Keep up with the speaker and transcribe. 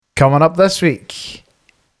Coming up this week,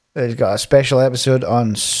 we've got a special episode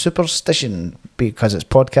on superstition because it's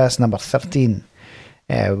podcast number 13.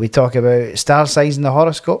 We talk about star signs in the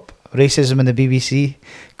horoscope, racism in the BBC,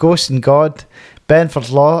 ghosts and God,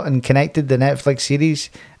 Benford's Law and Connected, the Netflix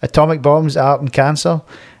series, atomic bombs, art and cancer,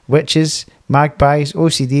 witches, magpies,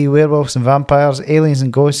 OCD, werewolves and vampires, aliens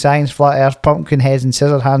and ghosts, science, flat earth, pumpkin heads and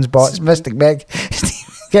scissor hands bots, Mystic Meg, Stephen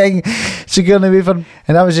King, Sigourney Weaver,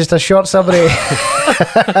 and that was just a short summary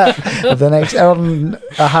of the next hour and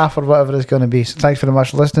a half or whatever it's going to be. So thanks very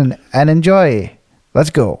much for listening and enjoy. Let's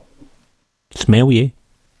go. Smell you.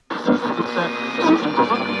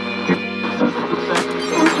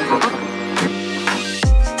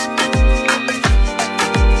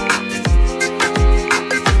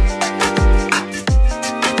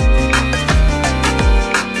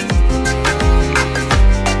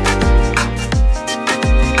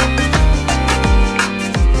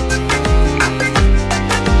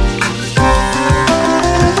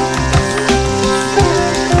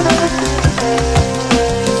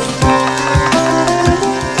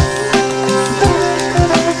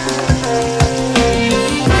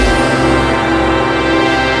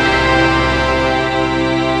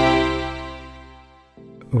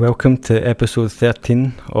 Welcome to episode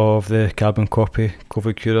 13 of the Carbon Copy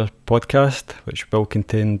COVID Curer podcast, which will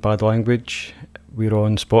contain bad language. We're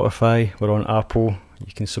on Spotify, we're on Apple.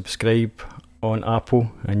 You can subscribe on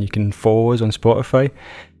Apple and you can follow us on Spotify.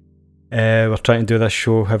 We're trying to do this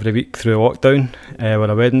show every week through lockdown.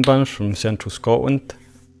 We're a wedding band from central Scotland.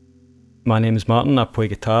 My name is Martin, I play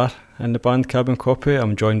guitar in the band Carbon Copy.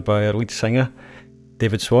 I'm joined by our lead singer,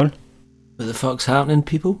 David Swan. What the fuck's happening,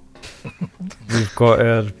 people? We've got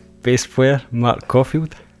our bass player, Mark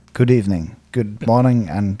Caulfield. Good evening, good morning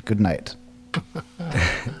and good night.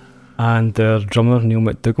 And our drummer, Neil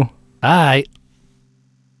McDougall. Aye.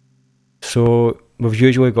 So we've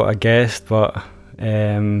usually got a guest, but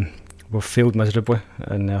we've failed miserably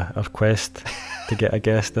in our quest to get a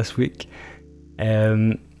guest this week.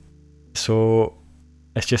 So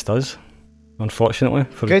it's just us, unfortunately,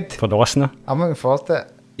 for the listener. I'm looking forward to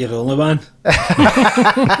it. You're the only one.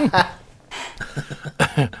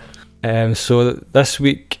 So this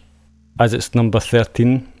week, as it's number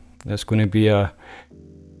 13, it's going to be a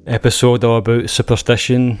episode all about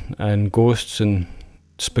superstition and ghosts and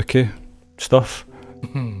spooky stuff.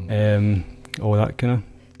 All that kind of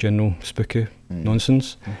general spooky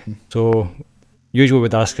nonsense. So usually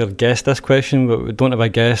we'd ask our guest this question, but we don't have a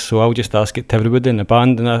guest, so I'll just ask it to everybody in the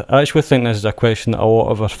band. And I actually think this is a question that a lot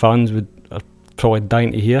of our fans are probably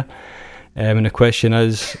dying to hear. And the question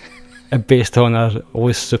is, based on our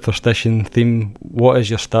loose superstition theme, what is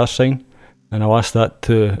your star sign? And I'll ask that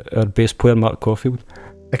to our bass player, Mark Caulfield.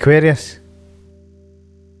 Aquarius.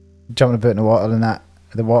 Jumping about in the water and that.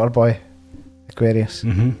 The water boy. Aquarius.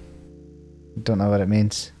 Don't know what it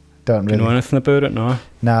means. Don't really. Do you know anything about it? No.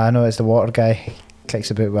 Nah, I know it's the water guy. Kicks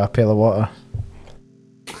about with a pail of water.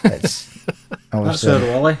 It's That's our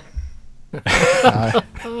Wally. Our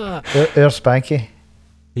Spanky.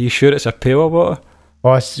 Are you sure it's a pail of water?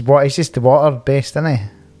 Oh, it's just the water based, isn't he?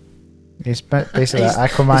 He's basically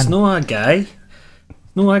Aquaman. It's not a guy.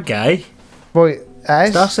 No, a guy. Well, it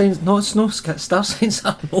is. Star signs. No, it's no star signs.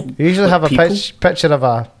 Are no. You usually have a people. picture of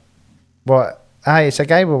a what? Aye, it's a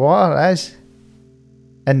guy with water. It is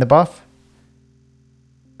in the buff.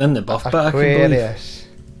 In the buff, but I can believe.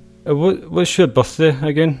 Aquarius. What's your birthday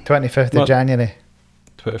again? 25th of January.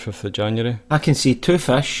 25th of January. I can see two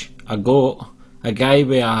fish, a goat, a guy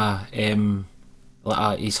with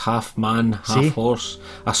he's half man, half horse,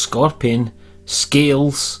 a scorpion,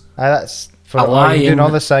 scales, That's for a lion, doing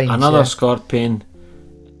all the signs. another scorpion,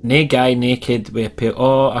 nae guy naked with a pail.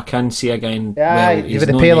 Oh, I can see a guy. With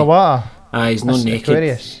a pail of water. He's not naked.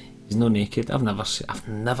 Aquarius. He's not naked. I've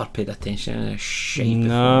never paid attention to this shit.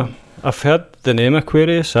 Nah, I've heard the name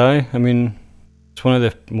Aquarius. I mean, it's one of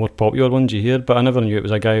the more popular ones you hear, but I never knew it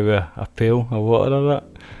was a guy with a pail of water or that.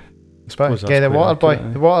 Okay, the water boy.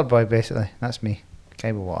 The water boy, basically. That's me.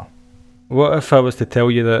 Guy with water. What if I was to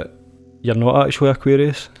tell you that you're not actually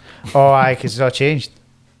Aquarius? Oh, aye, because it's all changed.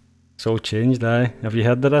 It's all changed, aye. Have you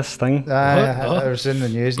heard of this thing? I was in the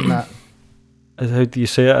news and that. How do you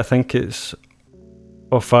say it? I think it's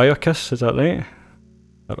Ophiuchus, is that right?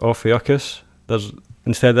 Or Ophiuchus. There's,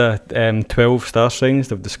 instead of 12 star signs,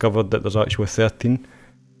 they've discovered that there's actually 13.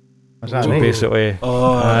 Was that So right? basically,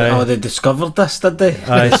 they discovered this, did they?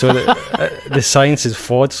 so the science is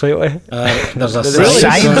flawed slightly. There's a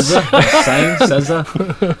Science? Science, is there?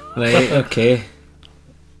 Right, okay.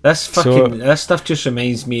 This stuff just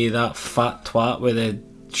reminds me of that fat twat with the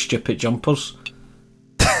stupid jumpers.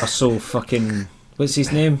 Are so fucking... What's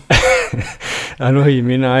his name? I know who you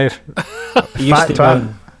mean, aye. Fat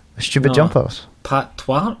twat. Stupid jumpers. Pat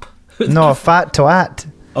Twarp? No, fat twat.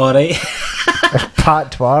 Alright.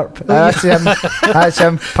 Pat Twarp. That's him. That's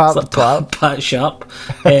him. Pat Twarp. Pat Sharp.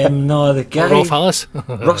 No, the guy. Rolf Hallis.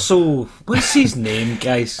 Russell. What's his name,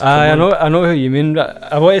 guys? I know who you mean.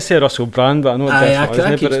 I want to say Russell Brand, but I know it definitely that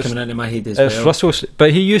isn't, keeps but coming into my head as it's well. Russell,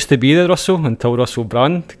 but he used to be the Russell until Russell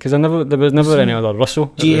Brand, because there was never any other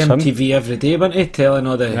Russell. It was him. GMTV every day, weren't he? Telling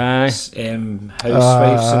all the housewives and all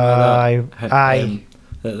Aye. that. Aye.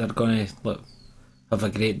 That they're going to have a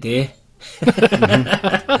great day.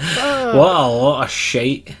 What a lot of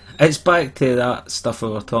shite. It's back to that stuff we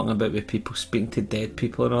were talking about with people speaking to dead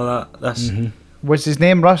people and all that. What's his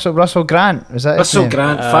name? Russell Grant? Was that his Russell name?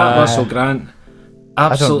 Grant, fat Russell Grant.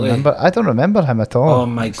 Absolutely. I don't remember him at all. Oh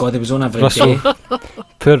my god, he was on every day.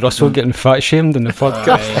 Poor Russell getting fat shamed in the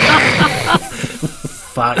podcast.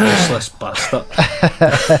 Fat useless bastard.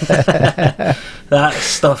 That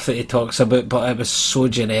stuff that he talks about, but it was so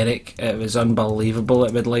generic. It was unbelievable.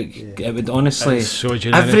 It would honestly. It's so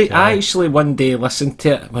generic. I actually one day listened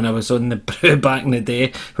to it when I was on the brew back in the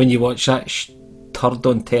day when you watch that turd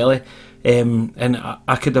on telly, and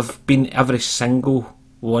I could have been every single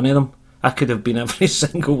one of them. You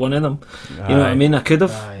know what I mean? I could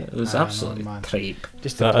have. It was absolutely tripe.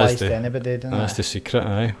 Just That applies is to anybody, doesn't That's it? the secret,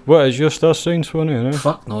 aye. What is your star sign, Swanee? You know?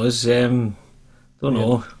 Fuck knows. Don't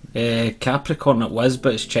know. Capricorn it was,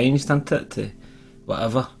 but it's changed, isn't it? To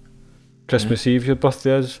whatever. Christmas Eve, your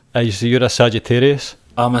birthday is. So you're a Sagittarius.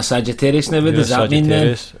 I'm a Sagittarius now. What You're does a that mean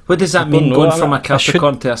then? Sagittarius. What does that I mean don't know. going from a I should-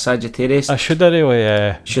 Capricorn to a Sagittarius? I should have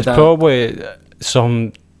really. Should It's I? probably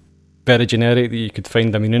some very generic that you could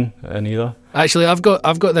find a meaning in either. Actually, I've got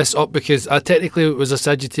this up because I technically was a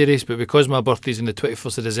Sagittarius, but because my birthday's on the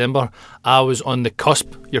 21st of December, I was on the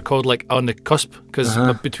cusp. You're called like on the cusp because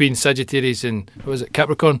between Sagittarius and what was it,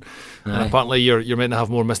 Capricorn, and apparently you're meant to have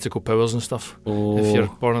more mystical powers and stuff if you're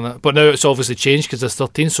born on that. But now it's obviously changed because it's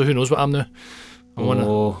 13, so who knows what I'm now.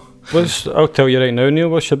 I'll tell you right now, Neil.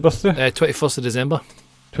 What's your birthday? 21st of December.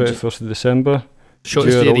 21st of December.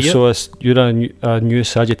 Shortest day You're of the year. also you're a new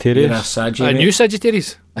Sagittarius. You're a Sagi, A mate. new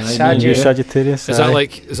Sagittarius. A new Sagittarius. Sagittarius. Is aye. that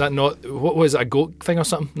like? Is that not? What was it? A goat thing or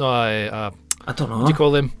something? No, I don't know. what do you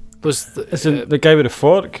call them? Was Is it the guy with the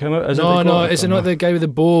fork? Is it the no, goat? is it not the guy with the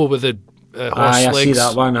bow with the horse Aye, I legs? see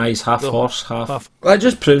that one. Aye, he's half The- horse, half. half- That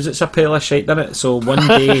just proves it's a pile of shite, doesn't it? So one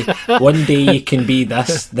day you can be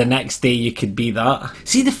this, the next day you could be that.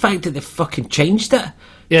 See the fact that they fucking changed it.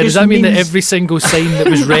 Yeah, does Just that mean that means- every single sign that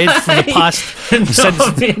was read for the past No, since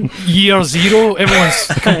I mean- year zero, everyone's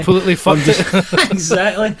completely fucked it?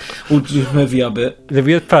 Exactly. We'll just move you about. The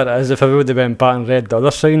weird part is if I would have went back and read the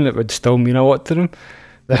other sign, it would still mean a lot to them.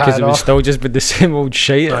 Because it would still just be the same old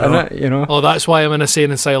shite in it, you know. Oh, that's why I'm in a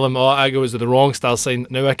sane asylum. Oh, I was with the wrong star sign.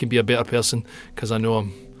 Now I can be a better person because I know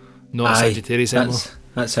I'm not a Sagittarius anymore.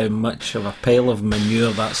 That's how much of a pile of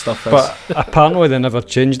manure that stuff is. But apparently they never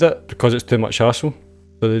changed it because it's too much hassle.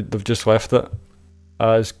 So they've just left it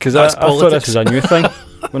as because I That's thought this politics. was a new thing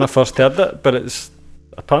when I first heard it, but it's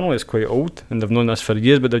apparently it's quite old and they've known this for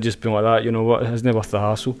years. But they've just been like that. You know what? It's never worth the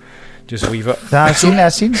hassle. Just leave it. I've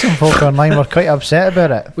seen some folk online were quite upset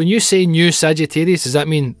about it. When you say new Sagittarius, does that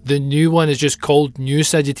mean the new one is just called new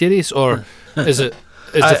Sagittarius, or is the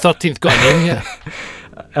 13th got a name yet?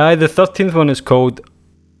 Aye, the 13th one is called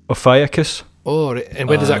Ophiuchus. Oh, right. And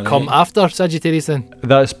when does that come after Sagittarius then?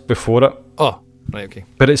 That's before it. Oh, right, okay.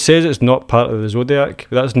 But it says it's not part of the zodiac.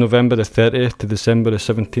 That's November the 30th to December the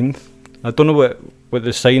 17th. I don't know what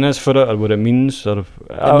the sign is for it or what it means. Or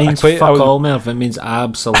it means fuck all, Merv. It means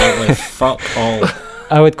absolutely fuck all.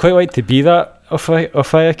 I would quite like to be that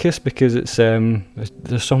Ophiuchus because it's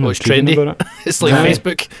there's something it's intriguing trendy. about it. It's like Aye.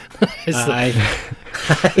 Facebook. Aye.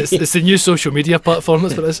 It's the new social media platform,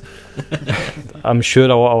 that's what it is. I'm sure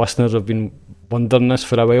a lot of listeners have been wondering this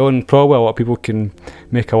for a while, and probably a lot of people can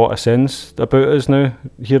make a lot of sense about us now,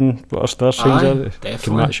 hearing what our star signs Aye, are. They can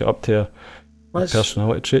definitely. match it up to our Let's-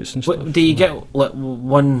 personality traits and stuff. What, do you get like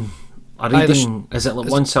a Aye, there's- reading? Is it like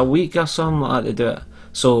once a week or something like that to do it?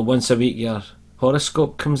 So once a week your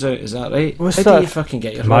horoscope comes out, is that right? What's How that do you fucking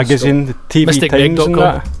get your magazine, the TV Times and MysticMeg.com.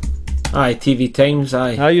 that? horoscope? Aye, TV Times,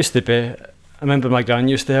 aye. I used to be. I remember my gran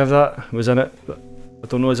used to have that. Was in it. I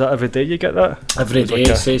don't know. Is that every day you get that? Every It's day like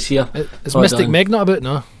it a- says here. Is Hold Mystic on. Meg not about?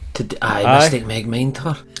 No. Aye, Aye. Mystic Meg mind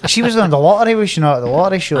her. She was on the lottery, was she not? At the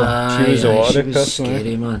lottery show. Aye, was a aye, lottery she was person, eh?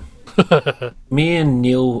 scary, man. Me and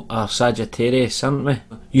Neil are Sagittarius, aren't we?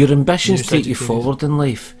 Your ambitions New take you Sagittarius. forward in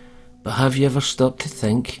life, but have you ever stopped to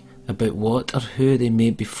think about what or who they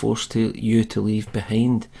may be forced you to leave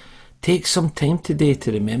behind? Take some time today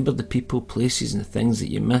to remember the people, places and things that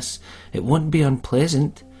you miss. It won't be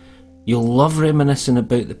unpleasant. You'll love reminiscing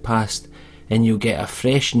about the past, and you'll get a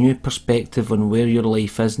fresh new perspective on where your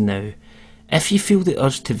life is now. If you feel the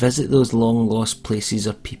urge to visit those long-lost places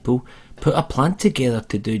or people, put a plan together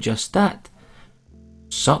to do just that.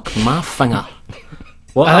 Suck my finger.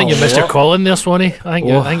 I think you missed your calling there, Swanee. I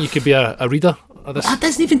think you could be a reader of this. That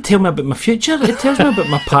doesn't even tell me about my future. It tells me about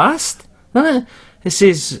my past. It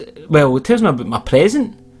says, well, it tells me about my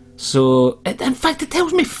present. So, in fact, it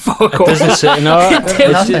tells me fuck all. It doesn't say, no. It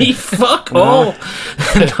tells me fuck all. No,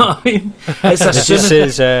 I mean, it just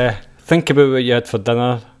says, think about what you had for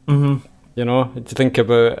dinner. Mm-hmm. You know, think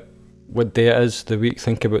about what day it is, the week,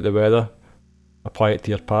 think about the weather. Apply it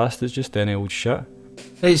to your past. It's just any old shit.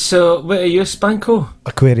 Right, so, what are you, Spanko?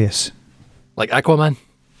 Aquarius. Like Aquaman?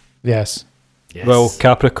 Yes. Well,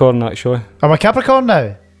 Capricorn, actually. I'm a Capricorn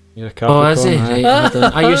now. You're a Capricorn. Oh, is he? Right,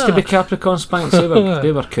 I used to be Capricorn, Spanks.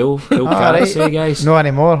 They were cool cats, guys. No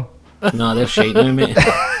anymore. No, they're shite now, mate.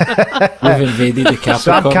 We've invaded the Capricorn.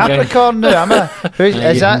 So I'm Capricorn now. I'm a.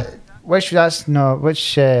 Is that? Which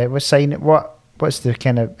sign? What's the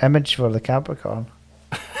kind of image for the Capricorn?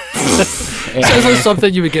 Sounds like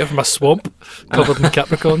something you would get from a swamp covered in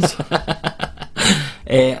Capricorns.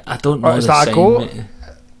 I don't know. Is that a goat? Mate.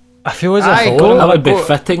 I feel as if that would be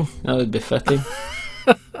fitting. That would be fitting.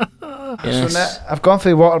 Yes. So I've gone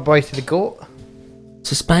from the water boy to the goat.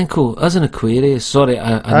 So Spanko, as an Aquarius, sorry,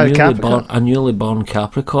 a newly born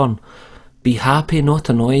Capricorn, be happy, not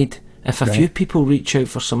annoyed. If a few people reach out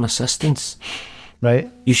for some assistance, right,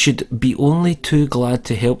 you should be only too glad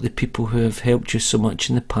to help the people who have helped you so much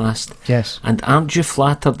in the past. Yes. And aren't you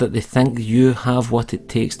flattered that they think you have what it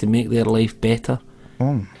takes to make their life better?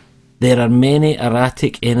 There are many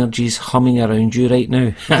erratic energies humming around you right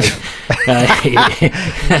now.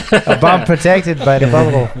 I'm protected by the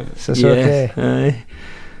bubble, so it's okay.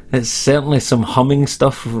 It's certainly some humming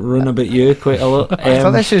stuff running about you quite a lot. I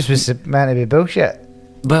thought this was meant to be bullshit.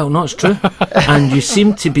 Well, no, it's true. And you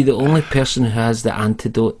seem to be the only person who has the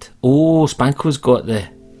antidote. Oh, Spanko's got the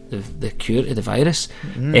cure to the virus.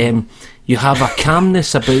 You have a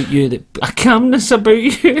calmness about you that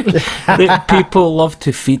people love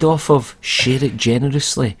to feed off of. Share it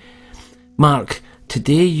generously. Mark,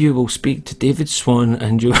 today you will speak to David Swan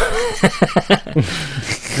and you...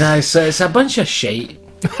 it's a bunch of shite.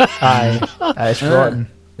 Aye, it's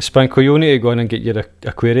rotten. Spanko, you need to go in and get your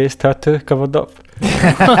Aquarius tattoo covered up.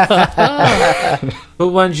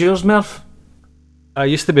 What one's yours, Murph? I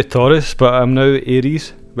used to be Taurus, but I'm now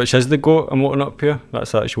Aries, which is the goat I'm looking up here.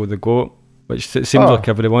 That's actually the goat, which it seems like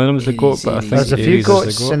every one of them is the goat, but I think there's a few Aries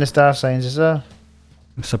goats in the star signs, is there?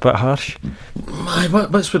 It's a bit harsh.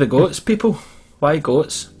 What's with the goats, people? Why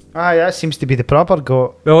goats? Aye, that seems to be the proper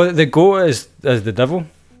goat. Well, the goat is the devil,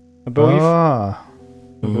 I believe. Oh.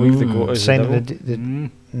 I believe the goat is sign the of devil.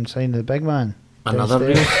 the sign of the big man. Another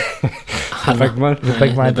real... The big man. The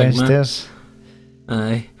big man downstairs.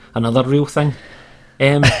 Aye, another real thing.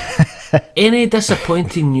 Any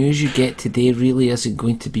disappointing news you get today really isn't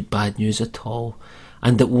going to be bad news at all,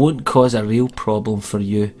 and it won't cause a real problem for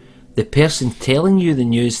you. The person telling you the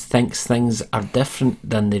news thinks things are different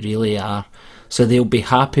than they really are, so they'll be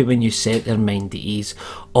happy when you set their mind at ease.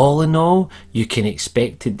 All in all, you can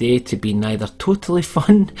expect today to be neither totally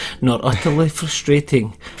fun nor utterly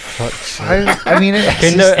frustrating. I mean,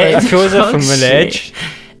 it feels like from an edge.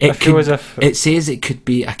 It says it could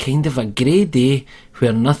be a kind of a grey day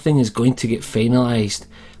where nothing is going to get finalised,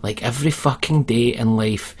 like every fucking day in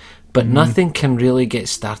life, but nothing can really get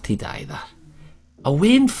started either.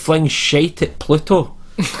 Away and fling shite at Pluto.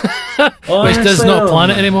 Which does not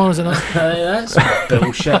planet anymore, isn't it? That's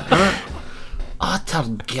bullshit, isn't it? Utter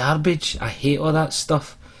garbage. I hate all that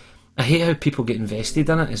stuff. I hate how people get invested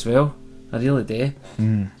in it as well. I really do.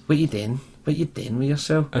 What you doing? What you doing with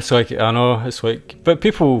yourself? It's like, I know, it's like, but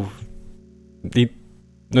people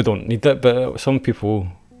don't need it, but some people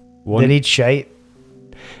want. They need shite.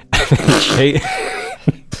 Shite.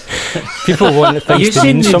 People want things to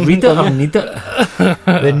mean something. Read it or need it?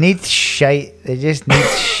 They need shite. They just need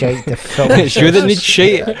shite to fill. It's you that need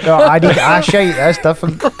shite. No, I need a shite. That's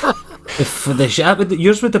different.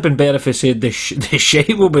 Yours would have been better if I said the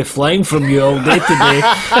shite will be flying from you all day today,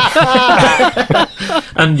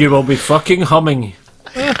 and you will be fucking humming.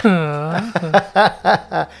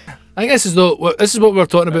 I guess this is what we were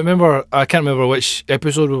talking about. Remember, I can't remember which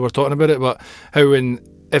episode we were talking about it, but how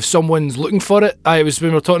if someone's looking for it, it was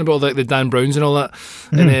when we were talking about like the Dan Browns and all that,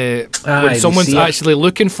 and when someone's actually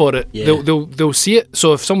looking for it, they'll see it.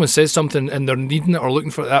 So if someone says something and they're needing it or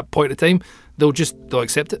looking for it at that point of time, they'll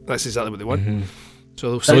accept it. That's exactly what they want.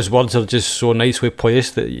 So those words are just so nicely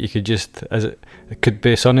placed that you could just, it could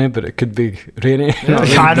be sunny, but it could be rainy.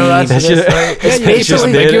 I know that's It's just- It's it's just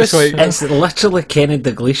basically there, it's like- it's literally Kenny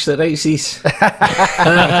Dalglish that writes these.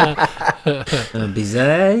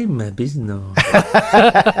 Bizarre, maybe no. Know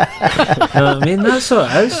what I mean? That's what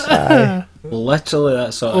it is. Literally,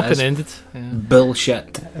 that's what it is. open-ended. Yeah.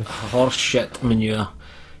 Bullshit, horse shit manure.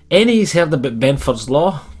 Any's heard about Benford's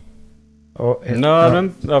Law?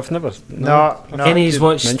 No, I've never. No. Any's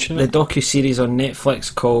watched mention the it. docu-series on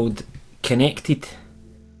Netflix called Connected?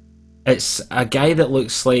 It's a guy that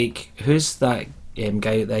looks like, who's that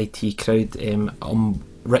guy at the IT crowd?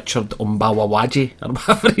 Richard Umbawawaji, or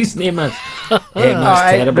whatever his name is. That's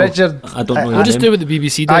terrible. Richard, I don't know We'll his just name. do what the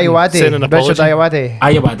BBC did. and send an Ayawade. Richard apology.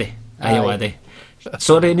 Ayawade. Ayawade.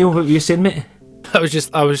 Sorry, Neil, what were you saying, mate? I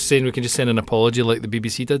was saying we can just send an apology like the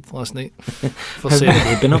BBC did last night for How saying.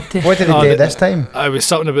 have they been up to? What did he do this time? I was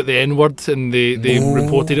something about the N word, and they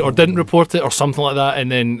reported it or didn't report it or something like that,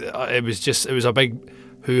 and then it was a big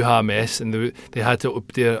hoo-ha mess, and they had to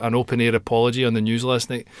do an open-air apology on the news last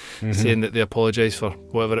night, saying that they apologised for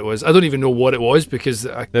whatever it was. I don't even know what it was because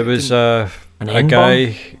There was An a N-bomb?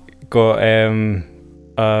 guy got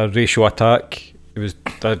a racial attack. It was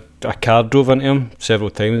a car drove into him several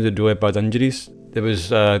times. He really bad injuries. There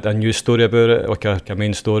was a news story about it, like a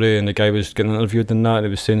main story, and the guy was getting interviewed in that. And he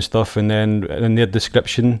was saying stuff, and then in their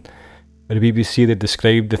description, by the BBC, they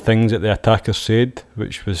described the things that the attacker said,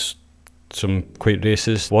 which was some quite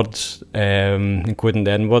racist words, including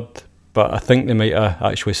the N-word. But I think they might have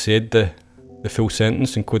actually said the full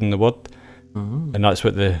sentence, including the word. And that's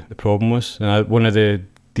what the problem was. And one of the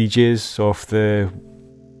DJs of the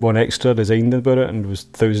One Extra resigned about it, and there was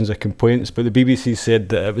thousands of complaints. But the BBC said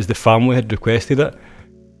that it was the family had requested it.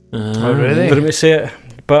 Oh, really? For them to say it.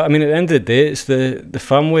 But I mean, at the end of the day, it's the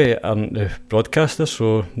family aren't the broadcaster.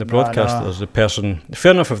 So the broadcaster's the person.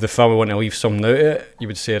 Fair enough, if the family want to leave something out of it, you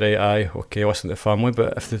would say, right, aye, okay, listen to the family.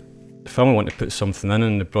 But if the family want to put something in,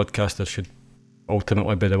 and the broadcaster should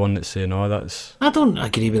ultimately be the one that's saying, oh, that's... I don't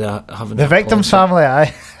agree with that. Having The an victim's apology. family,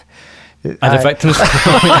 aye. And the victims...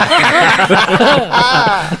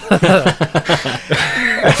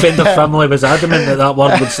 If the family was adamant that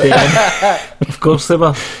word would stay in, of course they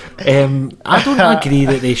were. I don't agree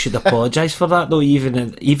that they should apologise for that though,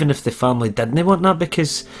 even if the family didn't want that,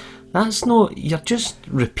 because that's not, you're just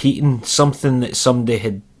repeating something that somebody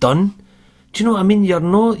had done. Do you know what I mean?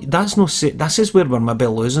 This is where we're maybe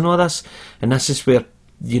losing all this, and this is where,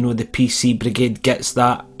 you know, the PC brigade gets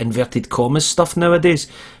that inverted commas stuff nowadays,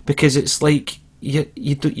 because it's like you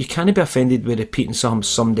can't be offended with repeating something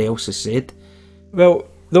somebody else has said. Well,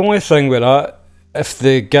 the only thing with that, if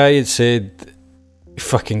the guy had said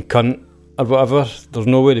fucking cunt or whatever, there's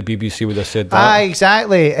no way the BBC would have said that. Aye,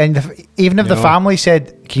 exactly. And even if the No. family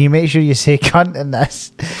said, can you make sure you say cunt in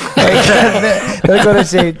this? Like, they're going to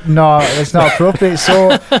say, no, it's not appropriate.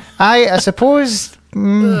 So, I suppose,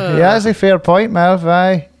 yeah, that's a fair point, Melv,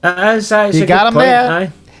 aye. It is, it's You a got good him point, there.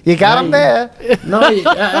 aye. You got him there. No,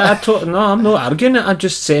 no, I'm not arguing it. I'm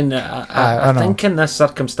just saying that I I know. think in this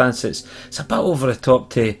circumstance it's a bit over the top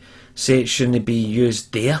to say it shouldn't be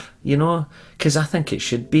used there, you know, because I think it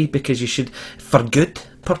should be, because you should, for good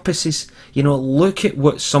purposes, you know, look at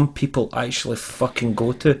what some people actually fucking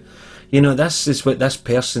go to. You know, this is what this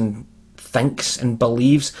person thinks and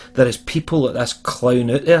believes. There is people like this clown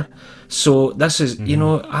out there. So this is, you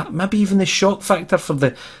know, maybe even the shock factor for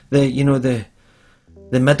the you know, the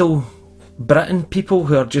middle Britain people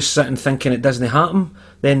who are just sitting thinking it doesn't happen,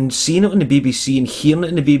 then seeing it on the BBC and hearing it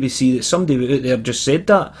on the BBC that somebody out there just said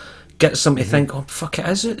that, gets them to think, oh fuck, it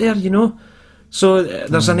is out there, you know. So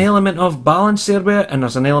there's an element of balance there with it, and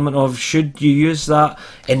there's an element of, should you use that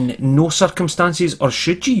in no circumstances, or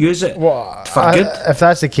should you use it for good? If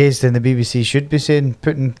that's the case, then the BBC should be saying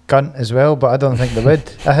putting cunt as well, but I don't think they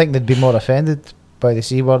would. I think they'd be more offended by the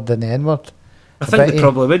C word than the N word. I think they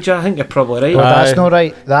probably would, yeah. I think you're probably right. Well, Aye. that's not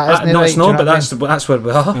right. That isn't No, right. it's do you not, know but what I that's where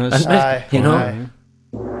we are, Yes. isn't it? Aye. You know? Aye.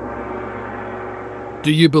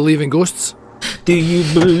 Do you believe in ghosts? Do you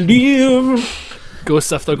believe?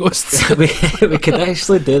 Ghosts after ghosts. we could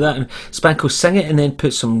actually do that, and Spankle, sing it and then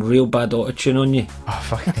put some real bad autotune on you. Oh,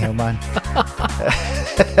 fucking hell, man.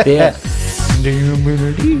 There.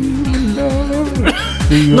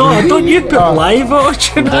 No, don't you put live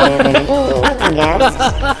autotune on.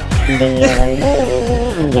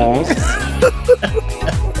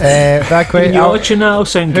 That When question, you autotune that'll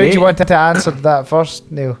sound who do great. you want to answer that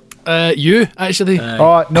first, Neil? You, actually.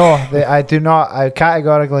 Oh, no, I do not. I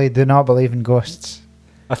categorically do not believe in ghosts.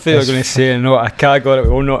 I thought you were going to say no. I can't got it.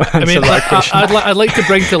 We'll not answer that question. I'd like to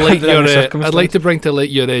bring to light Under any your. I'd circumstance. like to bring to light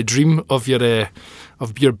your dream of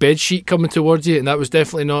your bed sheet coming towards you, and that was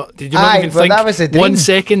definitely not. Did you not even think that was a dream. 1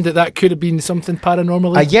 second that could have been something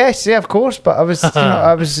paranormal? Yes, yeah, of course. But I was,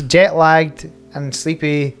 I was jet lagged and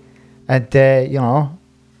sleepy, and I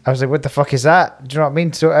was like, "What the fuck is that?" Do you know what I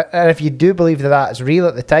mean? So, and if you do believe that that's real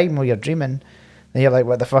at the time while you're dreaming, then you're like,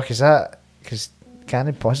 "What the fuck is that?" Because can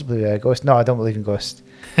it possibly be a ghost? No, I don't believe in ghosts.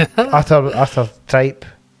 utter tripe.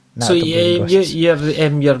 No, So I don't believe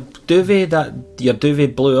in ghosts. your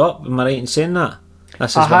duvet blew up. Am I right in saying that?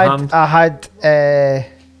 This is what happened. I had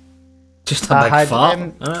Just a big fart.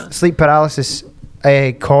 innit? sleep paralysis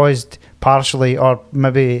caused partially or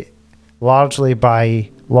maybe largely by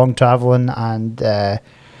long travelling and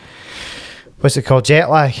what's it called, jet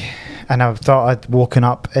lag. And I thought I'd woken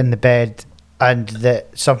up in the bed and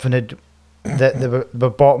that something had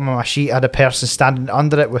the bottom of my sheet had a person standing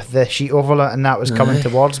under it with the sheet over it, and that was coming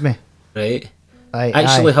towards me. Right. Aye.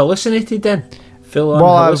 Hallucinated then? Full on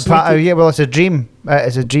Well, hallucinated? it's a dream.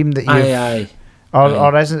 It's a dream that you Aye.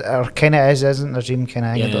 or isn't, or kind of isn't a dream kind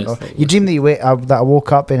of thing. Yeah, I don't know. it's like You dream that that I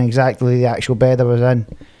woke up in exactly the actual bed I was in,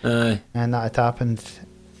 Aye. and that had happened.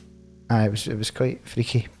 It was quite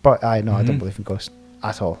freaky. But I don't believe in ghosts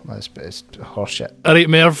at all. It's horseshit. All right,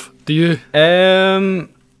 Merv, do you?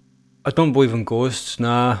 I don't believe in ghosts.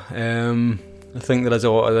 Nah. I think there is a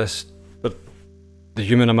lot of this. But the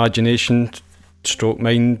human imagination, stroke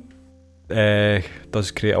mind,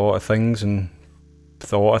 does create a lot of things, and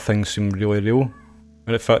a lot of things seem really real.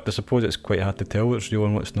 And in fact, I suppose it's quite hard to tell what's real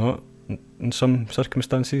and what's not in some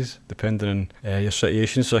circumstances, depending on your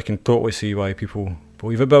situation. So I can totally see why people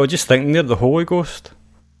believe it. But I was just thinking there, the Holy Ghost.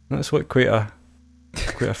 That's like quite a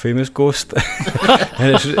famous ghost.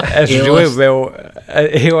 And it's really well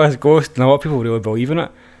A-list ghost, and a lot of people really believe in it.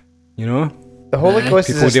 You know. The Holy Ghost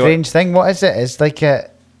is People a do strange thing. What is it? It's like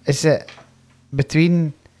is it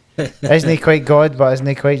between? Isn't he quite God, but isn't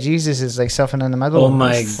he quite Jesus? It's like something in the middle. Oh my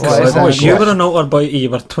What is god. that? You were an altar boy till you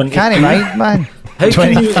were 20. Can't he mind, man? How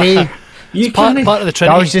can you? 23. You Part can't. of the I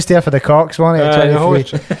Trinity. was just there for the cocks, wasn't it? the Holy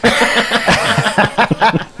 23.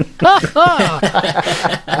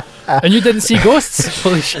 And you didn't see ghosts?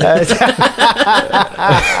 Holy shit.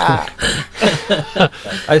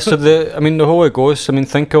 So the Holy Ghost. I mean,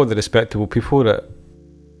 think of all the respectable people that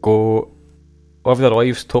go live their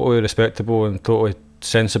lives totally respectable and totally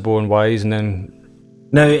sensible and wise, and then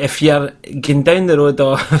Now, if you're going down the road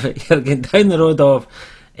of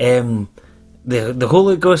the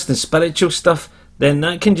Holy Ghost and spiritual stuff, then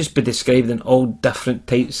that can just be described in all different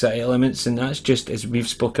types of elements, and that's just, as we've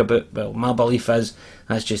spoke about, well, my belief is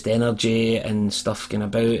that's just energy and stuff going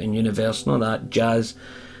about and universe and all that jazz.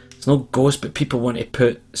 It's no ghost, but people want to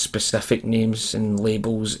put specific names and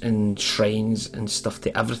labels and shrines and stuff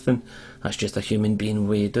to everything. That's just a human being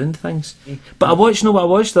way of doing things. But I watched the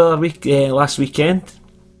other week, last weekend,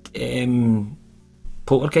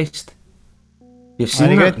 Poltergeist. You've seen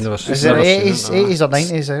Very that? good. Never seen- Is it never seen 80s, it, no. 80s or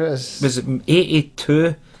 90s? It was. Was it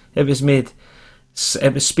 82 it was made?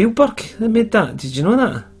 It was Spielberg that made that. Did you know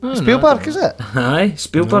that? Spielberg, is it? Aye,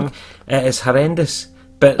 Spielberg. It is horrendous.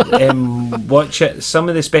 But watch it. Some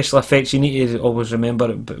of the special effects, you need to always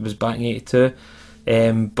remember it was back in 82.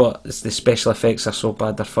 But the special effects are so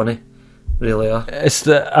bad they're funny. Really are. it's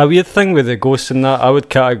a weird thing with the ghosts and that. I would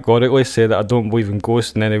categorically say that I don't believe in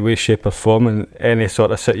ghosts in any way, shape or form in any sort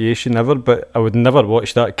of situation ever, but I would never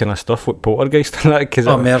watch that kind of stuff with Poltergeist and that, because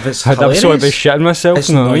Merv, it's I'd absolutely be hilarious. shitting myself. It's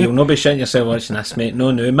you know what no, I mean? you'll not be shitting yourself watching this, mate.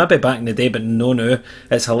 No. Maybe back in the day, but no.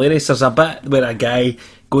 It's hilarious. There's a bit where a guy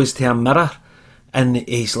goes to a mirror and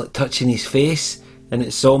he's like touching his face, and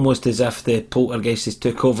it's almost as if the poltergeist has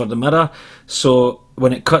took over the mirror. So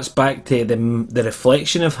when it cuts back to the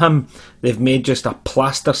reflection of him, they've made just a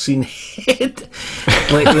plasticine head.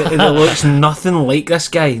 Like it looks nothing like this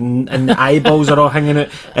guy, and the eyeballs are all hanging out,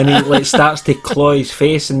 and he like starts to claw his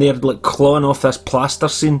face, and they're like clawing off this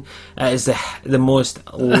plasticine. It is the most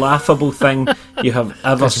laughable thing you have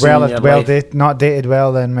ever It's seen in your life. not dated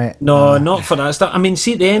well then, mate. No, not for that stuff. I mean,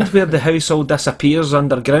 see at the end where the house all disappears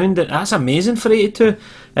underground, that's amazing for 82.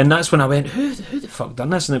 And that's when I went, who the fuck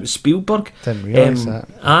done this? And it was Spielberg. Didn't realise that.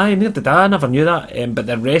 Aye, neither did I never knew that. But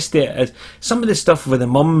the rest of it is some of the stuff with the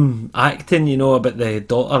mum acting, about the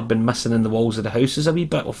daughter been missing in the walls of the house is a wee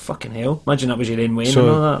bit, oh fucking hell. Imagine that was your own Wayne So- and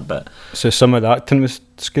all that. But So some of the acting was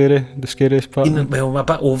scary, the scariest part. well, a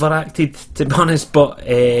bit overacted to be honest, but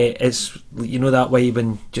it's that way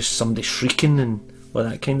when just somebody shrieking and all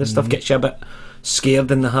that kind of stuff gets you a bit scared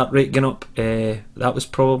and the heart rate going up. That was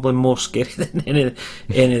probably more scary than any of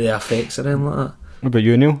the effects or anything like that. What about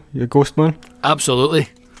you, Neil? You a ghost man? Absolutely.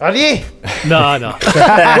 Are you? No.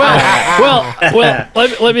 well.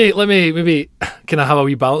 Let me maybe. Can I have a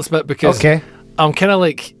wee balance bit, because Okay. I'm kind of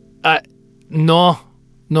like, no.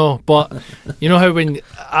 But you know how when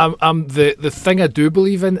I'm the thing I do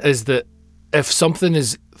believe in is that if something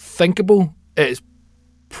is thinkable, it's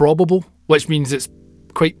probable, which means it's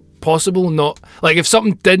quite possible. Not like if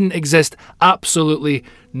something didn't exist, absolutely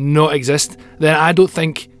not exist, then I don't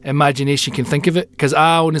think imagination can think of it, because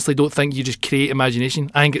I honestly don't think you just create imagination.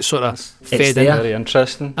 I think it's sort of fed in. Very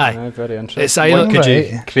interesting. Aye. Very interesting. It's either, Could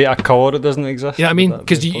you Right. create a colour that doesn't exist? you know what I mean? Would that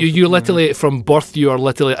Because be you possible? literally, from birth, you are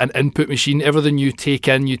literally an input machine. Everything you take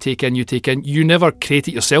in. You never create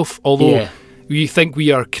it yourself. Although we think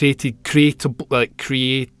we are creative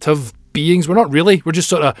beings. We're not really. We're just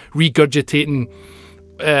sort of regurgitating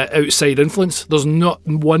outside influence. There's not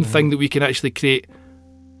one thing that we can actually create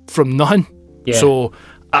from nothing. Yeah. So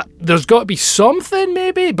there's got to be something,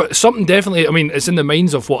 maybe, but something definitely. I mean, it's in the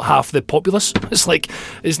minds of half the populace. It's like,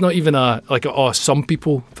 it's not even some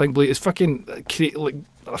people think. It's fucking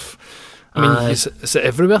it's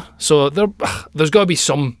everywhere. So there's got to be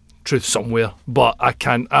some truth somewhere. But I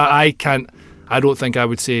can't. I don't think I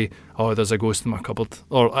would say, oh, there's a ghost in my cupboard.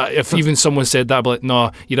 Or if even someone said that, I'd be like,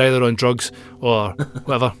 no, you're either on drugs or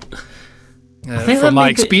whatever. From my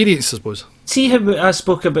experience, I suppose. See how I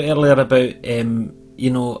spoke about earlier about,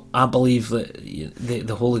 I believe that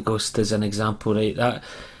the Holy Ghost is an example, right? That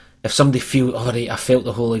if somebody feels, all right, I felt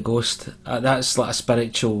the Holy Ghost, that's like a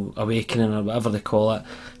spiritual awakening or whatever they call it.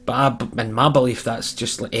 But in my belief, that's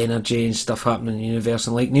just like energy and stuff happening in the universe.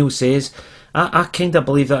 And like Neil says, I kind of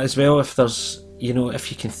believe that as well. If there's,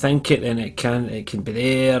 if you can think it, then it can be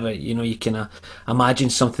there. You can imagine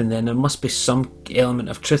something, then there must be some element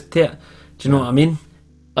of truth to it. Do you know what I mean?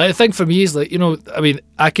 I think for me is like,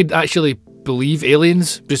 I could actually believe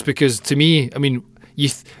aliens, just because to me,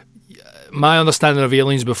 my understanding of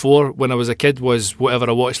aliens before when I was a kid was whatever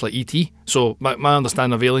I watched, like E.T. So my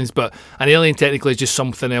understanding of aliens, but an alien technically is just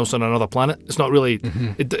something else on another planet. It's not really,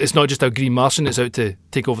 it's not just a green Martian that's out to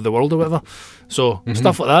take over the world or whatever. So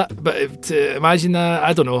stuff like that. But to imagine that,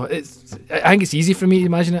 I don't know. I think it's easy for me to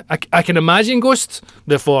imagine it. I can imagine ghosts,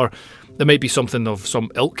 therefore there might be something of some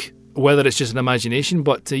ilk, whether it's just an imagination,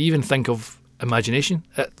 but to even think of imagination,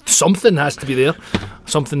 something has to be there.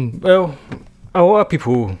 Something. Well, a lot of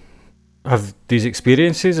people have these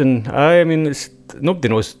experiences, and it's nobody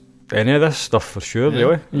knows any of this stuff for sure.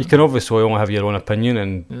 Really, you can obviously only have your own opinion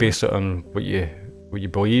and base it on what you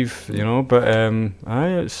believe, But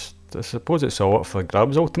I suppose it's all up for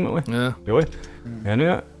grabs ultimately. Yeah, really.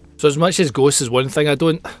 Anyway. So as much as ghosts is one thing,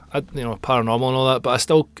 paranormal and all that,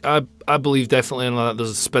 but I believe definitely in that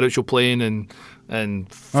there's a spiritual plane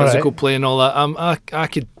and physical plane and all that. I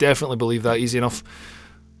could definitely believe that easy enough.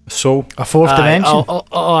 So a fourth dimension.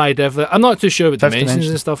 I definitely. I'm not too sure about Fifth dimensions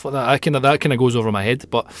dimension. and stuff like that. That kind of goes over my head.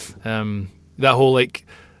 But that whole like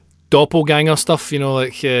doppelganger stuff, did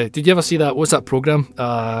you ever see that? What's that program?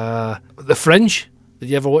 The Fringe. Did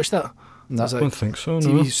you ever watch that? No. I don't think so. No.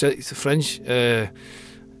 TV The Fringe.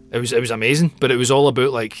 It was amazing, but it was all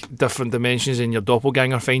about like different dimensions and your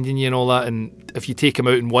doppelganger finding you and all that. And if you take him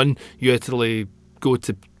out in one, you literally go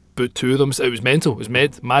to about two of them. It was mental. It was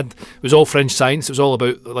mad. It was all fringe science. It was all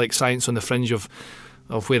about like science on the fringe of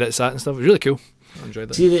where it's at and stuff. It was really cool. I enjoyed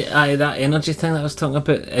that. See that energy thing that I was talking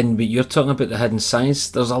about, and what you're talking about, the hidden science.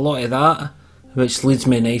 There's a lot of that, which leads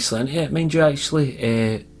me nicely into it, mind you.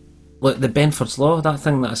 Actually, like the Benford's Law, that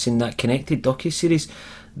thing that I seen, that Connected docu-series,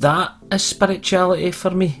 that is spirituality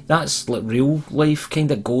for me. That's like real life kind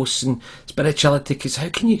of ghosts and spirituality. Because how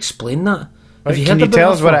can you explain that? Can you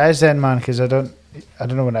tell us what it is then, man? Because I don't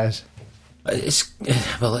know what it is.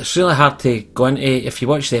 It's really hard to go into. If you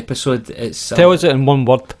watch the episode, it's tell us it in one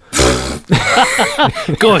word.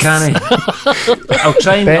 Ghosts. I'll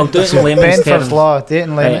try and I'll do it in layman's terms. Benford's Law,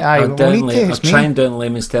 dating layman. I'll try and do it in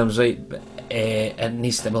layman's terms, right? But it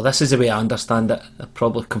needs to. Well, this is the way I understand it. I'm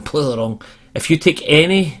probably completely wrong. If you take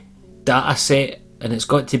any data set, and it's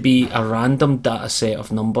got to be a random data set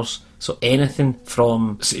of numbers, so anything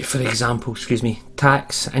from, say, for example,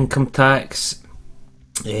 tax, income tax,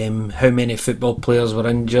 how many football players were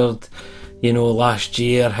injured, last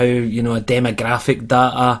year, how, a demographic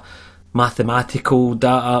data, mathematical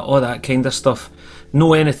data, all that kind of stuff.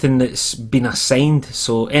 Know anything that's been assigned,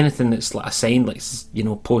 so anything that's like assigned, like,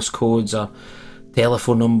 postcodes or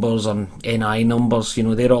telephone numbers or NI numbers,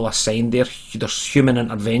 they're all assigned there. There's human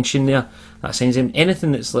intervention there that assigns them.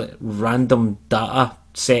 Anything that's like random data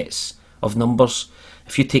sets of numbers,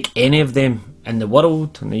 if you take any of them in the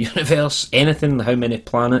world, in the universe, anything, how many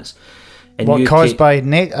planets, And What you caused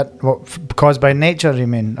take- by caused by nature? You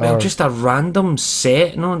mean? Well, Or- just a random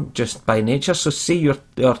set, just by nature. So see your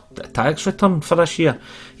tax return for this year.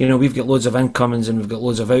 We've got loads of incomings and we've got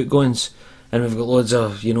loads of outgoings and we've got loads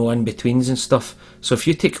of in-betweens and stuff. So if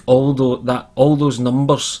you take all those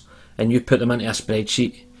numbers and you put them into a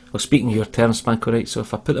spreadsheet, well, speaking of your terms, Spanko, right? So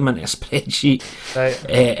if I put them into a spreadsheet Right.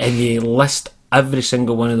 and you list every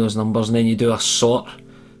single one of those numbers and then you do a sort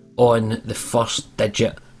on the first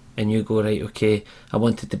digit and you go, right, okay, I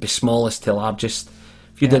want it to be smallest to largest.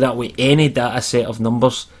 If you do that with any data set of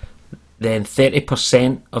numbers, then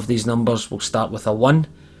 30% of these numbers will start with a 1,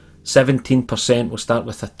 17% will start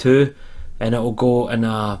with a 2, and it will go in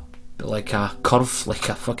a curve, like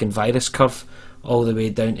a fucking virus curve, all the way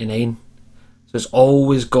down to 9. So it's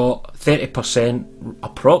always got 30%,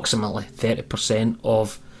 approximately 30%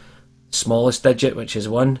 of smallest digit, which is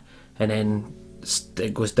 1, and then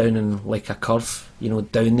it goes down in like a curve,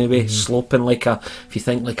 down the way, sloping if you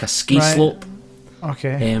think like a ski Right. slope.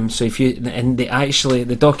 Okay. So if you, and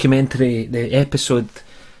the documentary, the episode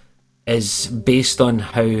is based on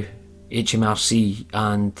how HMRC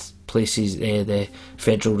and places, the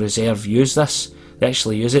Federal Reserve use this. They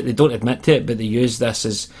actually use it. They don't admit to it, but they use this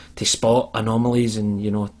as to spot anomalies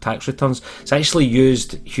in tax returns. It's actually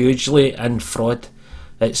used hugely in fraud.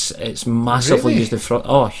 It's massively Really? used in fraud.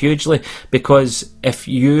 Oh, hugely, because if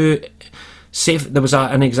you say there was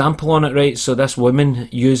an example on it, right? So this woman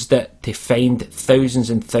used it to find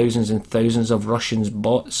thousands and thousands and thousands of Russians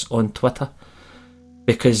bots on Twitter,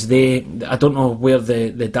 because I don't know where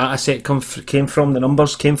the data set came from, the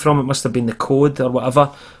numbers came from. It must have been the code or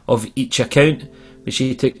whatever of each account. But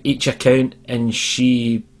she took each account and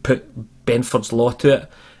she put Benford's Law to it,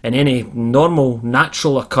 and any normal,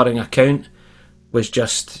 natural occurring account was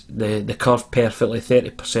just the curve perfectly,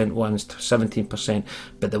 30% ones to 17%,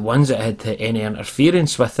 but the ones that had any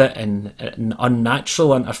interference with it and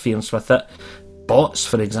unnatural interference with it, bots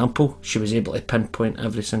for example, she was able to pinpoint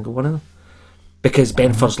every single one of them, because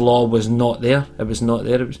Benford's Law was not there. It was not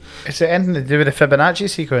there. Is it anything to do with the Fibonacci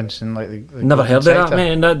sequence and like the Never heard of that, sector?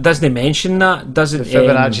 mate, and that doesn't mention that, does The it?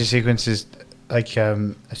 Fibonacci sequence is like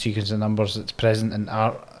a sequence of numbers that's present in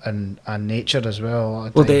art and nature as well. A lot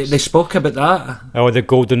of Well, times. they spoke about that. Oh, the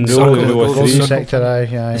golden Circle, rule, the rule of golden three. circle. sector,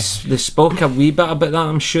 aye. They spoke a wee bit about that,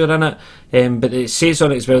 I'm sure, in it. But it says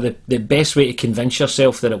on it as well, the best way to convince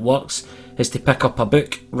yourself that it works is to pick up a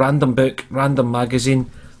book, random magazine,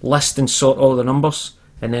 list and sort all the numbers,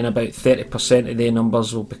 and then about 30% of the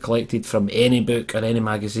numbers will be collected from any book or any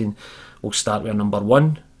magazine. Will start with a number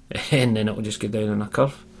 1, and then it will just go down in a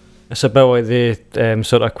curve. It's a bit like the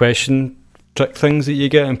sort of question trick things that you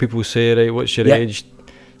get, and people say, right, what's your Yeah. age?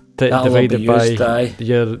 That'll all be Divided by used, aye.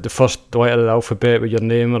 the first letter of the alphabet with your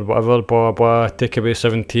name or whatever, blah, blah, take away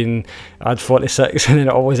 17, add 46, and then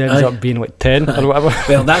it always ends Aye. up being like 10 or whatever.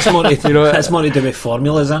 Well, that's more to, You know, that's more to do with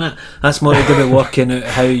formulas, isn't it? That's more to do with working out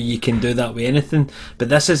how you can do that with anything. But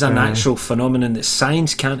this is a natural phenomenon that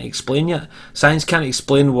science can't explain yet. Science can't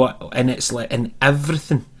explain what, and it's like in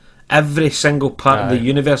everything. Every single part of the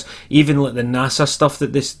universe, even like the NASA stuff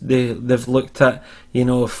that they've looked at,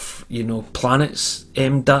 planets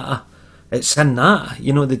data, it's in that.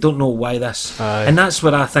 They don't know why this, Aye. and that's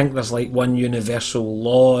where I think there's like one universal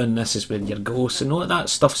law, and this is where your ghosts and all that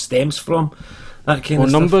stuff stems from. That kind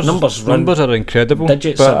Well, of stuff. numbers are incredible,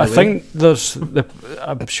 digits but are I the way. think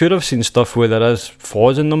I'm sure I've seen stuff where there is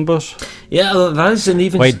flaws in numbers, Yeah, there is, and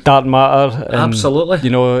even like dark matter, and,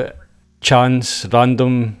 Absolutely. chance,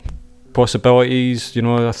 random possibilities.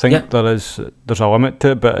 I think Yeah. there's a limit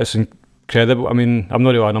to it, but it's incredible. I mean, I'm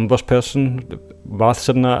not really a numbers person. Maths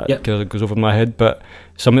and that Yeah. kind of goes over my head, but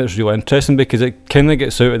some of it's really interesting because it kind of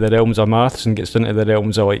gets out of the realms of maths and gets into the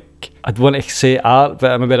realms of, like, I'd want to say art,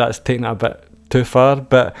 but maybe that's taking it a bit too far.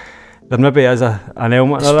 But there maybe is an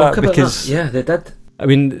element They of spoke that about because that. Yeah, they did. I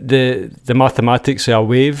mean the mathematics of a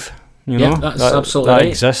wave, Yeah, that's absolutely that right.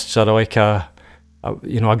 exists, or like a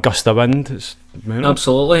gust of wind. It's,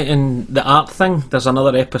 Absolutely, and the art thing. There's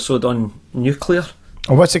another episode on nuclear.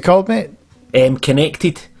 Oh, what's it called, mate?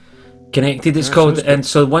 Connected. It's called, and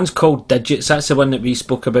so one's called Digits. That's the one that we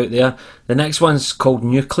spoke about there. The next one's called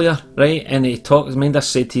Nuclear, right? And he talks. Minder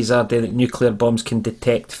said to his day that nuclear bombs can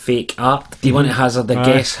detect fake art. Do you want to hazard a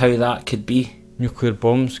guess how that could be? Nuclear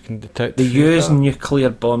bombs can detect. They fake use art. nuclear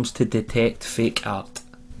bombs to detect fake art.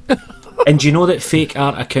 And do you know that fake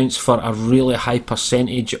art accounts for a really high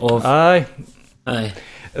percentage of? Aye, Aye.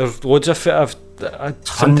 there's loads of it. I Tons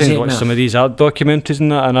sometimes of watch them. some of these art documentaries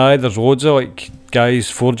and that, and aye, there's loads of like guys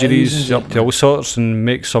forgeries Thousands up of to all sorts and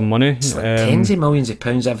make some money. It's like tens of millions of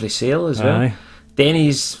pounds every sale as well. Aye.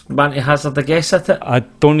 Denny's want to hazard a guess at it. I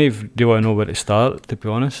don't even really know where to start, to be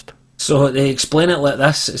honest. So they explain it like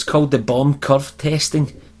this. It's called the bomb curve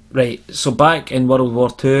testing. Right, so back in World War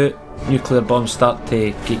II, nuclear bombs start to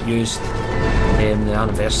get used. The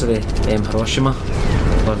anniversary, Hiroshima,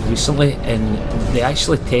 or recently, and they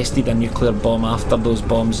actually tested a nuclear bomb after those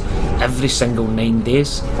bombs every single 9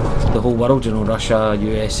 days. The whole world, Russia,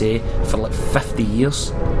 USA, for like 50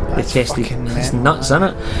 years. That's they tested. fucking It's mental, nuts, isn't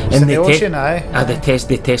it? It's in the ocean, aye.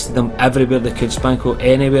 They tested them everywhere they could, Spanko,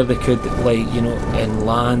 anywhere they could, in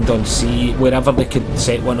land, on sea, wherever they could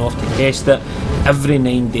set one off to test it. Every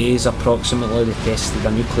 9 days, approximately, they tested a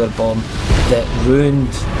nuclear bomb that ruined,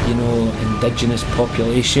 indigenous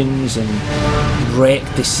populations and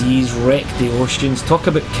wrecked the seas, wrecked the oceans. Talk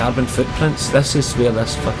about carbon footprints. This is where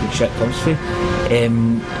this fucking shit comes from.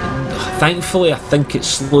 Thankfully, I think it's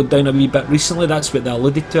slowed down a wee bit recently. That's what they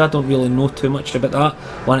alluded to. I don't really know too much about that.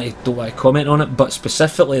 Don't want to comment on it, but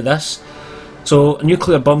specifically this. So a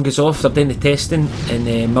nuclear bomb goes off, they're doing the testing, and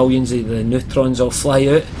millions of the neutrons all fly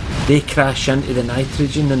out. They crash into the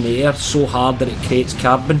nitrogen in the air so hard that it creates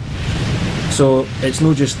carbon. So it's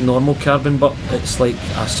not just normal carbon, but it's like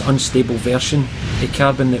an unstable version of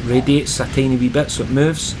carbon that radiates a tiny wee bit, so it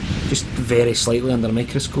moves just very slightly under a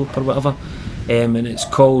microscope or whatever. And it's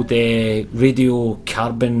called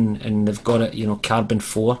radiocarbon, and they've got it, carbon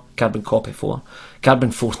copy 4.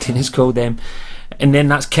 Carbon 14 is called them. And then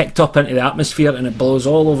that's kicked up into the atmosphere and it blows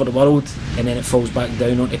all over the world, and then it falls back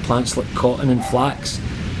down onto plants like cotton and flax.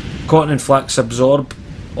 Cotton and flax absorb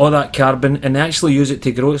all that carbon and they actually use it to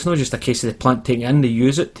grow. It's not just a case of the plant taking it in, they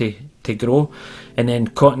use it to grow. And then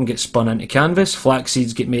cotton gets spun into canvas, flax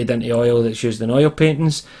seeds get made into oil that's used in oil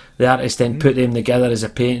paintings. The artist then put them together as a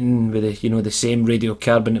painting with the same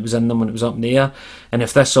radiocarbon that was in them when it was up in the air. And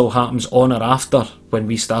if this all happens on or after when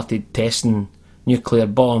we started testing nuclear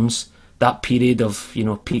bombs, that period of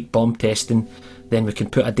peak bomb testing, then we can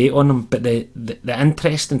put a date on them. But the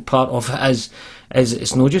interesting part of it is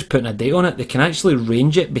it's not just putting a date on it, they can actually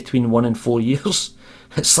range it between 1 and 4 years.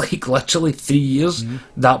 It's like literally 3 years.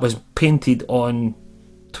 That was painted on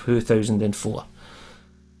 2004.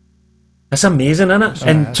 That's amazing, isn't it?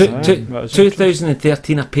 In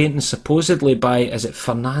 2013, a painting supposedly by, is it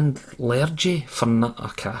Fernand Lergy?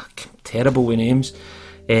 Terrible with names.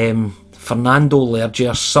 Fernando Lergy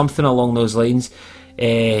or something along those lines,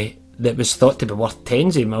 that was thought to be worth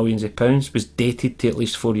tens of millions of pounds, was dated to at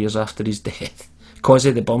least 4 years after his death because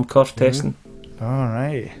of the bomb curve testing.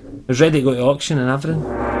 Alright. It was ready to go to auction and everything.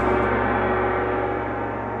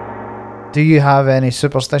 Do you have any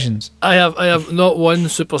superstitions? I have not one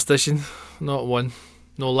superstition. Not one.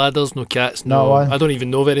 No ladders, no cats, Not one. I don't even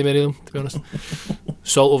know very many of them, to be honest.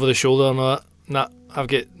 Salt over the shoulder and all that. Nah, I've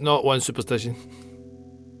got not one superstition.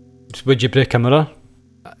 Would you break a mirror?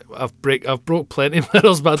 I've broke plenty of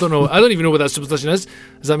mirrors, but I don't even know what that superstition is.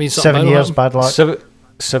 Does that mean something? 7 years bad luck.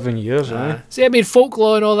 7 years, eh? See, I mean,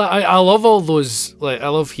 folklore and all that. I love all those. Like, I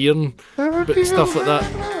love hearing stuff like that.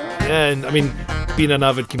 Yeah, and I mean, being an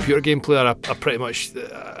avid computer game player, I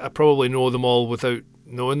probably know them all without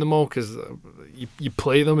knowing them all, because you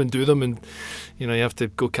play them and do them, and you have to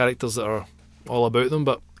go characters that are all about them.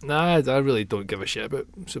 But nah, I really don't give a shit about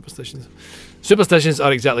superstitions. Superstitions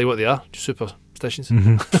are exactly what they are, just superstitions.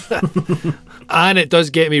 And it does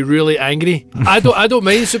get me really angry. I don't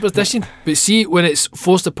mind superstition, but see, when it's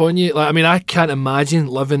forced upon you, like, I mean, I can't imagine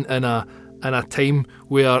living in a time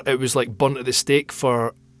where it was like burnt at the stake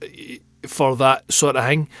for that sort of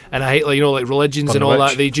thing. And I hate, like religions and all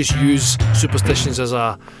that, they just use superstitions as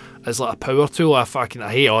like a power tool. I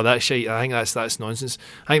hate all that shit. I think that's nonsense.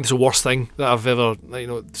 I think it's the worst thing that I've ever,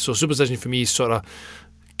 so superstition for me is sort of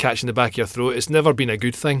catching the back of your throat. It's never been a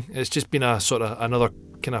good thing. It's just been a sort of another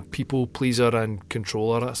kind of people pleaser and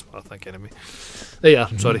controller. That's what I think, anyway. There you are.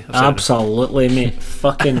 Sorry. Absolutely, mate.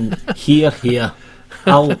 Fucking here.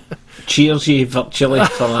 I'll cheers you virtually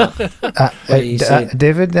for that.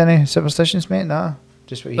 David, any superstitions, mate? Nah,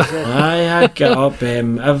 just what you said. I get up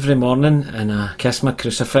every morning and I kiss my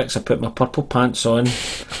crucifix. I put my purple pants on.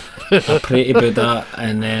 I pray to Buddha,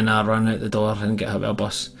 and then I run out the door and get out of a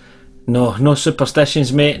bus. No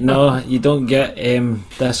superstitions, mate. No, you don't get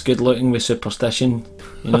this good looking with superstition.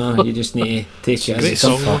 You just need to take it as it's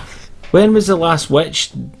something. When was the last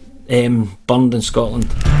witch burned in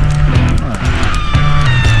Scotland?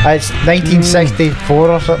 It's 1964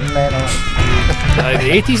 or something, man.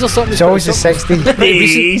 The 80s or something. It's always the 60s. The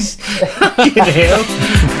 80s. Fucking hell.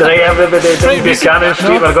 Right, everybody down Buchanan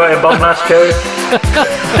Street, we're going to burn this cow.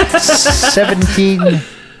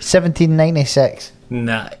 1796.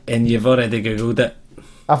 Nah, and you've already googled it.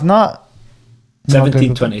 I've not.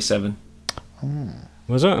 1727.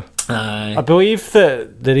 Was it? Aye. I believe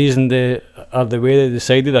that the reason they or the way they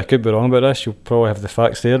decided, I could be wrong about this, you'll probably have the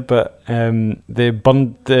facts there, but they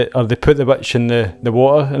burned they put the witch in the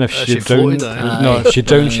water, and if she drowned, if she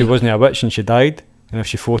drowned, she wasn't a witch and she died. And if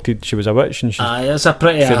she floated, she was a witch, and she. It's a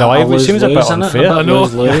pretty. It seems a bit unfair. I know.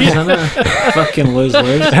 Fucking lose.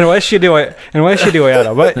 Unless you do it at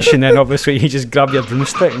a witch, and then obviously you just grab your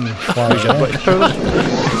broomstick and use your witch powers.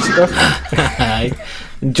 Aye.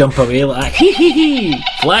 And jump away like hee hee hee.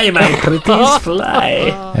 Fly, my pretties,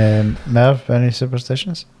 fly. Merv, any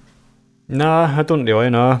superstitions? Nah, I don't really.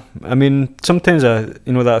 Nah, I mean sometimes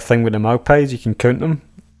that thing with the magpies, you can count them.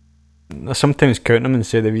 I sometimes count them and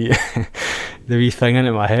say the wee thing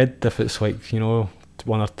into my head if it's like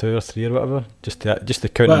 1 or 2 or 3 or whatever, just to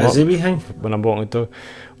count them up. What is the wee thing? When I'm walking the dog.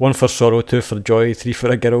 1 for sorrow, 2 for joy, 3 for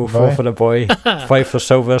a girl, 4 for a boy, 5 for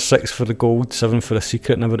silver, 6 for the gold, 7 for a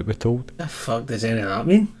secret never to be told. The fuck does any of that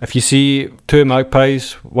mean? If you see 2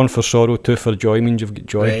 magpies, 1 for sorrow, 2 for joy, means you've got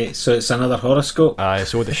joy. Right, so it's another horoscope. Aye,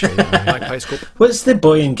 so the shit. Magpie scope. What's the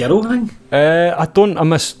boy and girl thing? I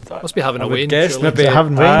must be having a Wayne. Guess surely. maybe.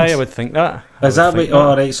 Having Aye, Waynes? I would think that. Is that what?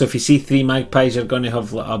 Oh, right. So if you see 3 magpies, you're going to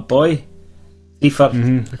have like a boy. 3 for.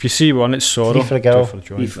 Mm-hmm. If you see 1, it's sorrow. 3 for a girl. 2 for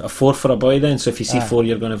joy. 4 for a boy then. So if you see 4,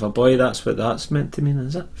 you're going to have a boy. That's what that's meant to mean,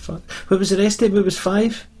 is it? Fuck. What was the rest of it? What was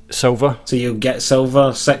 5? Silver. So you'll get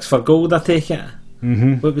silver, 6 for gold, I take it.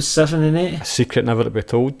 Mm-hmm. What was 7 and 8? A secret never to be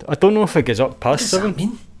told. I don't know if it gets up past 7. What does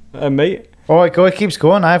that mean? It might. Oh, it keeps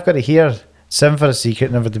going. I've got it here. 7 for a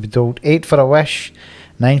secret, never to be told. 8 for a wish.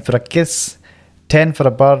 9 for a kiss. 10 for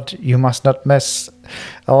a bird you must not miss.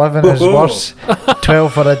 11 is worse.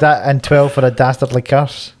 12 for a 12 for a dastardly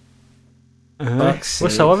curse. What's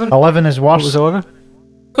 11? 11 is What was worse.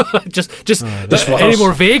 11? just any worse.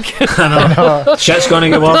 more vague? Shit's going to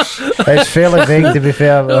get worse. It's fairly vague, to be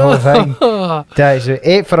fair, the whole thing. That is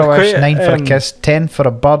 8 for a wish, 9 for a kiss, 10 for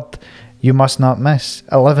a bird you must not miss.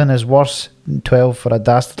 11 is worse. 12 for a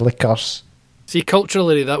dastardly curse. See,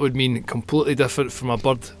 culturally, that would mean completely different from a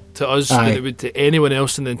bird to us than it would to anyone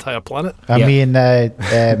else in the entire planet. I mean,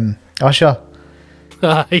 Usher.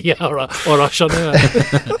 Yeah, or Usher now.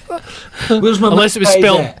 Where's my Unless it was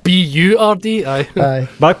spelled B-U-R-D. Aye.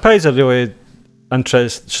 Magpies are really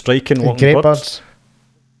striking looking Great birds.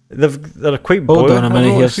 birds. They're quite Hold boy. on a I've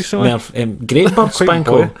minute noticed here. recently. Great bird Quite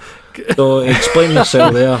Spanko. So explain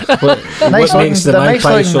yourself there. What Nice makes looking, the they're nice magpie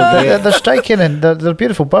looking, so they're great? striking and they're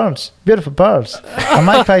beautiful birds. Beautiful birds. A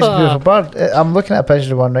magpie's a beautiful bird. I'm looking at a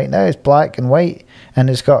picture of one right now. It's black and white and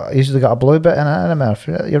it's usually got a blue bit in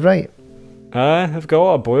it. You're right. Aye, I've got a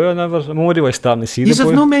lot of boy. I'm only really starting to see You the boy.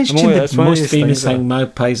 have not mentioned the that's one of most these famous things thing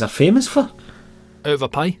magpies are famous for. Out of a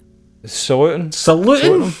pie. Saluting.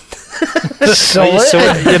 Saluting. So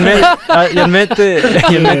You're meant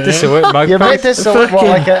to salute magpies. you're meant to salute what,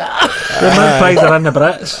 like a, The magpies are in the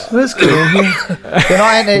Brits. What's going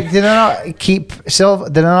on here? do they not keep silver?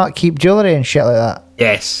 Do they not keep jewellery and shit like that?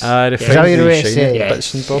 Yes. The Is that what you're shiny going to say?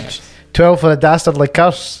 bits and bobs. 12 for a dastardly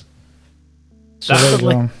curse. So there you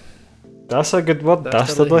Dastardly. go. That's a good word,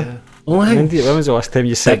 dastardly. Yeah. Only When was the last time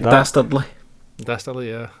you said Dick that? Dastardly. Dastardly,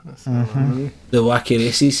 yeah. That's The wacky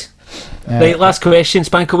races. Yeah. Right, last question.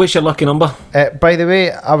 Spanko, what's your lucky number? By the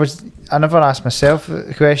way, I never asked myself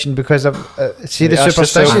the question because I've see the Ask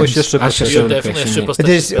yourself, superstition. what's your That's superstition? You're Silly definitely a question, mate.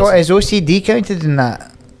 superstitious Is person. OCD counted in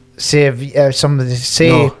that? Say if somebody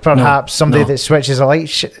No, perhaps somebody no. that switches a light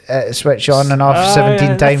switch on and off Aye, 17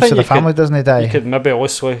 I times think so the you family could- doesn't die. You could maybe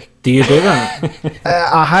loosely. Do you do that?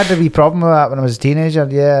 I had a wee problem with that when I was a teenager.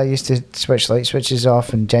 Yeah, I used to switch light switches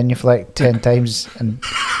off and genuflect 10 times and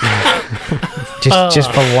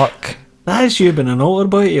just for luck. That is you being an older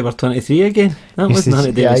boy. You were 23 again. That Used was to-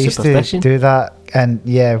 nothing to do I with used to superstition. do that and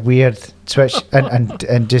weird switch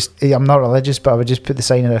and just I'm not religious but I would just put the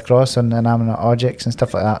sign of the cross on inanimate objects and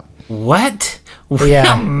stuff like that. What? Yeah. Wait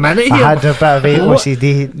a minute I here. had a bit of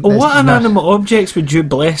OCD. What It's not- inanimate objects would you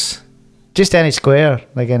bless? Just any square,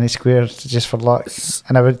 like any square, just for luck.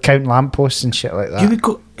 And I would count lampposts and shit like You that. would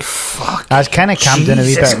go, fuck. I was kind of calmed down a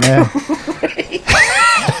wee Jesus bit now.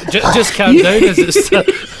 Just calm down as it's...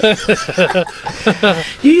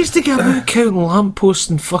 You used to get about counting lampposts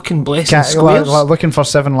and fucking blessing Can't- squares. looking for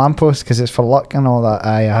 7 lampposts because it's for luck and all that.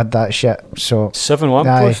 Aye, I had that shit. So 7 aye,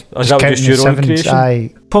 lampposts? Is just that counting just your the own sevens, creation?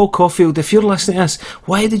 Aye. Paul Caulfield, if you're listening to this,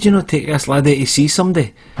 why did you not take this lad out to see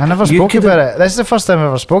somebody? I never You spoke could've- about it. This is the first time I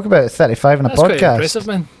ever spoke about it. 35 in a That's quite podcast. impressive,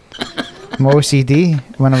 man. My OCD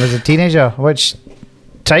when I was a teenager, which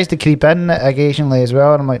tries to creep in occasionally as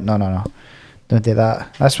well. And I'm like, no, don't do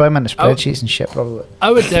that. That's why I'm into spreadsheets and shit. Probably. I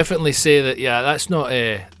would definitely say that, yeah, that's not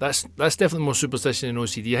that's definitely more superstition than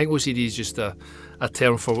OCD. I think OCD is just a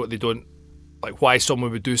term for what they don't, like why someone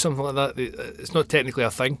would do something like that. It's not technically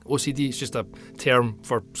a thing. OCD is just a term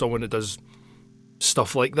for someone that does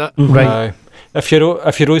stuff like that. Right. If you're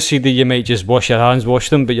OCD, you might just wash your hands, wash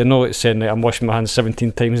them, but you're not saying that I'm washing my hands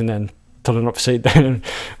 17 times and then turning upside down and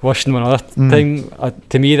washing them another time.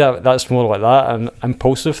 To me, that's more like that, an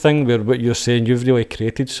impulsive thing, where what you're saying, you've really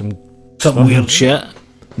created some weird shit.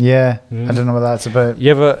 Yeah, I don't know what that's about.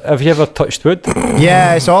 Have you ever touched wood?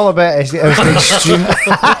 Yeah, it's all about it was an extreme.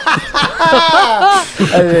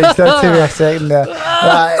 It's not to me a second there.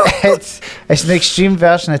 It's an extreme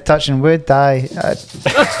version of touching wood. I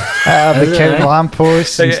be counting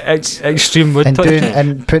lampposts extreme wood and touching.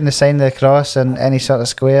 and putting the sign of the cross in any sort of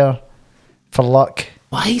square for luck.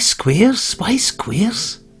 Why squares?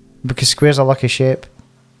 Because square's a lucky shape.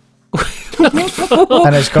 And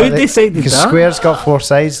it's got Who decided because that? square's got 4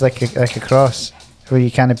 sides like a cross, where you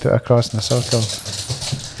can't put a cross in a circle.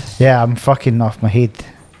 Yeah, I'm fucking off my head.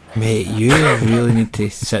 Mate, you really need to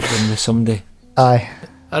sit down with somebody. Aye.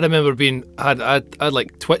 I remember I had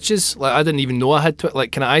like twitches. Like I didn't even know I had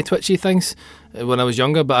kind of eye twitchy things when I was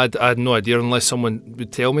younger, but I had no idea unless someone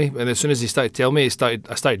would tell me. And as soon as he started telling me, I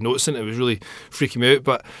started noticing it. It was really freaking me out.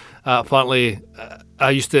 But apparently,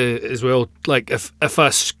 I used to as well. Like if I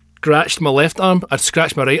scratched my left arm, I'd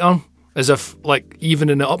scratch my right arm as if like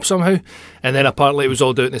evening it up somehow. And then apparently it was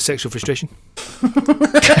all down to sexual frustration.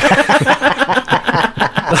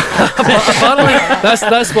 Apparently,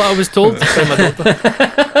 that's what I was told by my doctor.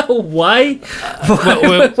 Why?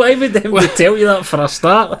 Why would they tell you that for a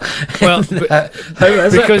start? Well, how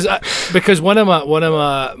is it? Because one of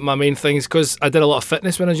my main things, because I did a lot of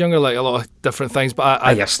fitness when I was younger, like a lot of different things.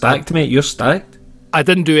 But you're stacked, mate. You're stacked. I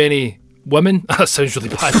didn't do any women. That sounds really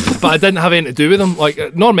bad, but I didn't have anything to do with them,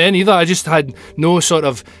 like nor men either. I just had no sort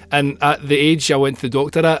of. And at the age I went to the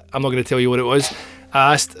doctor at, I'm not going to tell you what it was.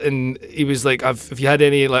 I asked, and he was like, "Have you had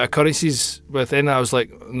any like occurrences with any?" I was like,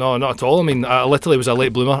 "No, not at all." I mean, I literally was a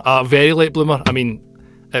late bloomer, a very late bloomer. I mean,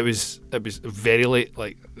 it was very late,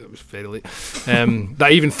 like it was very late. That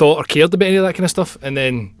I even thought or cared about any of that kind of stuff. And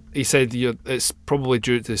then he said, "It's probably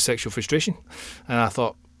due to sexual frustration," and I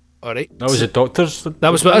thought, all right. That was the doctor's.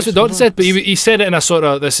 That's what the doctor said, but he said it in a sort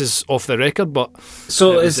of, this is off the record, but.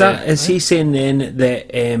 So is he saying then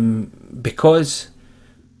that because.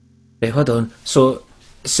 Right, hold on. So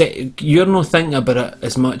you're not thinking about it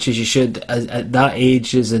as much as you should at that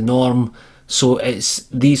age is the norm. So it's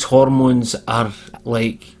these hormones are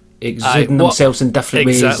like exuding themselves in different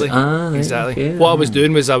ways. Right, exactly. Okay. What I was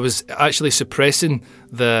doing was I was actually suppressing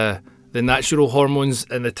the natural hormones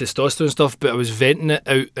and the testosterone stuff, but I was venting it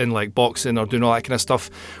out in like boxing or doing all that kind of stuff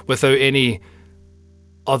without any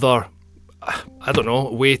other, I don't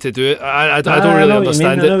know, way to do it. I don't really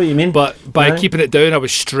understand it. I know what you mean. But by keeping it down, I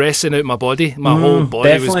was stressing out my body. My whole body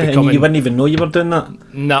definitely. was becoming. And you wouldn't even know you were doing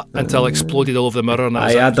that. Nah, until I exploded all over the mirror. And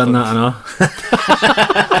I'd done that, I know.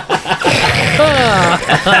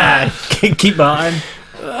 Keep that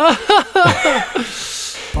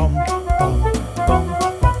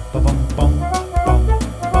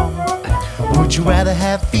Would you rather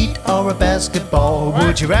have feet or a basketball?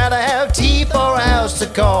 Would you rather have teeth or a house to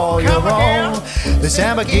call your own? Let's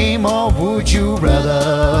have a game, or would you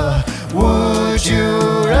rather? Would you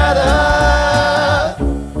rather?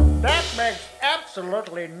 That makes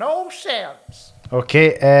absolutely no sense.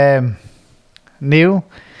 Okay, Neil,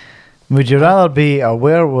 would you rather be a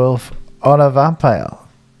werewolf or a vampire?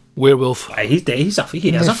 Werewolf. He is a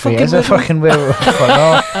fucking werewolf. Or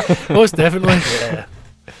not. Most definitely. Yeah.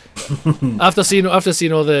 After seeing all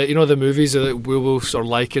the the movies of werewolves or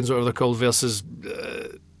lycans, whatever they're called, versus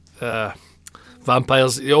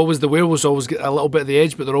vampires, the werewolves always get a little bit of the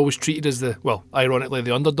edge, but they're always treated as ironically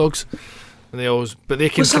the underdogs, and they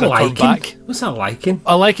can kind of turn back. What's that lycan?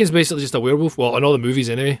 A lycan's basically just a werewolf. Well, in all the movies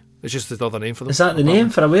anyway, it's just another name for them. Is that the name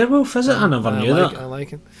for a werewolf? Is it? I never knew that. A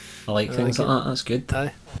lycan. I like things like that. That's good.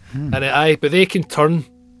 Aye. But they can turn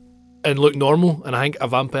and look normal, and I think a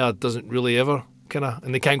vampire doesn't really ever.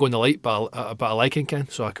 And they can't go in the light, but a lycan can.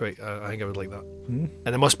 So I think I would like that. And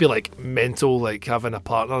it must be like mental, like having a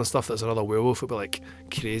partner and stuff that's another werewolf. It'd be like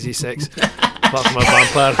crazy sex, apart from a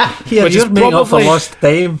vampire. Yeah, you're making up for lost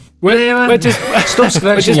time. Stop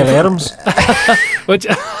scratching your arms. Which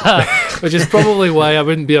is probably why I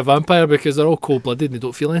wouldn't be a vampire, because they're all cold-blooded and they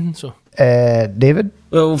don't feel anything. So, David.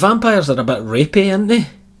 Well, vampires are a bit rapey, aren't they?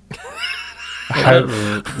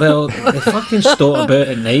 Well, they fucking stalk about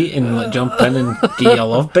at night and like jump in and give you a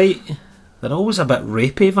love bite. They're always a bit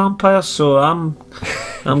rapey, vampires. So I'm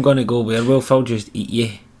gonna go werewolf. I'll just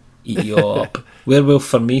eat you all up. Werewolf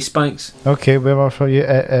for me, Spanks. Okay, werewolf for you,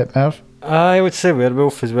 Merv. I would say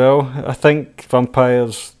werewolf as well. I think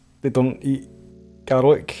vampires, they don't eat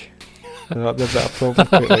garlic. They're a bit of a problem.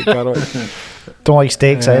 Quite like garlic. Don't like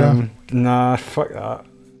steaks either. Nah, fuck that.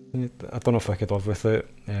 I don't know if I could live without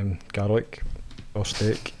garlic or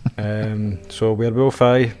steak. So Werewolf,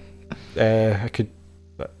 I could.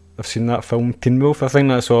 I've seen that film Teen Wolf. I think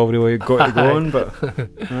that's all I've really got to go on. But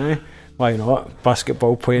why not?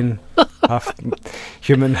 Basketball playing, half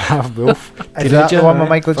human, half wolf. Is that the one with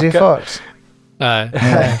Michael J. Fox?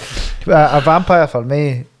 Aye. A vampire for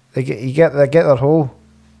me. They get their whole.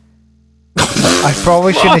 I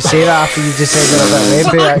probably shouldn't say that after you just said they're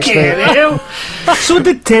a bit rapey, actually. So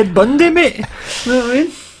did Ted Bundy, mate. You know what I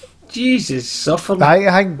mean? Jesus, suffering.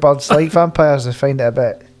 I think birds like vampires. I find it a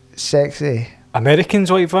bit sexy. Americans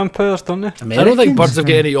like vampires, don't they? I don't think birds have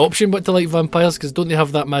got any option but to like vampires, because don't they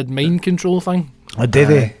have that mad mind control thing? Oh, do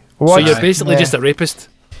they? So you're basically just a rapist.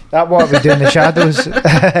 That what we do in the shadows.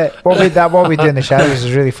 what we do in the shadows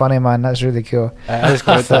is really funny, man. That's really cool. It is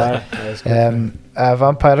good.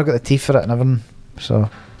 Vampire, I've got the teeth for it and everything. So,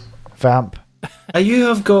 vamp. You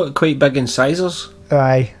have got quite big incisors.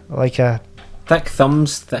 Aye, like a Thick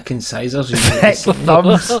thumbs, thick incisors. thick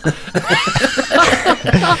thumbs.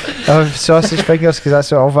 I have sausage fingers because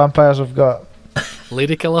that's what all vampires have got.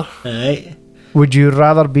 Lady killer. Aye. Would you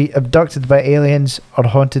rather be abducted by aliens or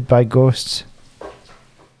haunted by ghosts?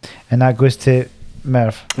 And that goes to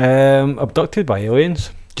Merv. Abducted by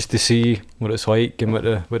aliens, just to see what it's like and what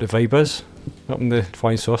the vibe is up in the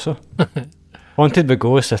flying saucer. Haunted by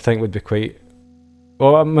ghosts, I think, would be quite.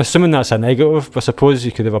 Well, I'm assuming that's a negative, but I suppose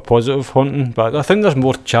you could have a positive haunting. But I think there's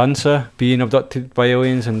more chance of being abducted by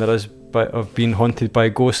aliens than there is of being haunted by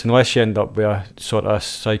ghosts, unless you end up with a sort of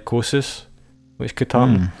psychosis, which could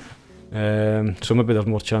happen. So maybe there's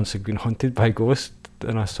more chance of being haunted by ghosts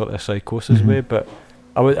in a sort of psychosis way. But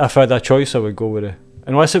if I had a choice, I would go with it.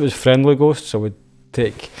 Unless it was friendly ghosts, I would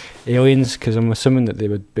take aliens, because I'm assuming that they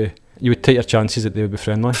would be. You would take your chances that they would be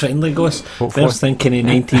friendly. Friendly ghosts. Hopefully. There's thinking in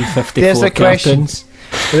 1954 There's the question. cartoons.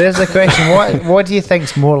 There's the question. What do you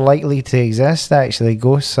think's more likely to exist, actually,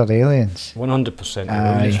 ghosts or aliens? 100%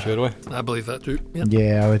 Aye. aliens, surely. I believe that too. Yep.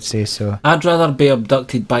 Yeah, I would say so. I'd rather be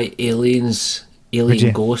abducted by aliens, you?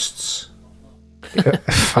 alien ghosts, than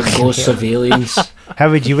ghosts of aliens. How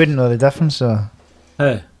would you wouldn't know the difference, though?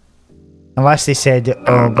 How? Unless they said,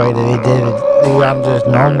 oh, by the way, David, they weren't just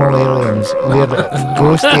normal aliens, we're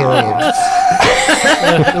ghost aliens.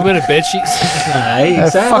 They're wearing bed sheets. Aye,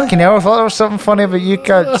 exactly. Fucking hell, I thought there was something funny about you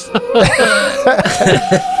cunts.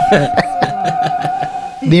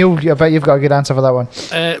 Neil, I bet you've got a good answer for that one.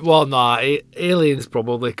 Well, nah, aliens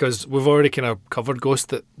probably, because we've already kind of covered ghosts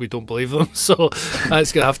that we don't believe them, so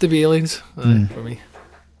it's going to have to be aliens for me.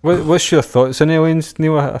 What's your thoughts on aliens,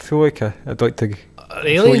 Neil? I feel like I'd like to. I thought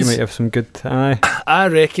you Aliens? might have some good. Aye. I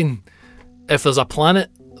reckon if there's a planet,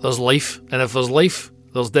 there's life, and if there's life,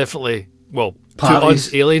 there's definitely, well, Parties. to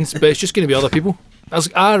us, aliens, but it's just going to be other people.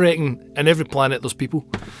 I reckon in every planet there's people,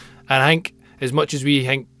 and I think as much as we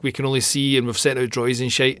think we can only see and we've sent out droids and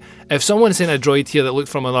shit, if someone sent a droid here that looked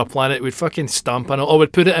from another planet, we'd fucking stamp on it, or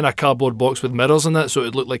we'd put it in a cardboard box with mirrors in that, so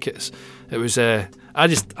it'd look like it was. I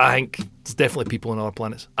think there's definitely people on other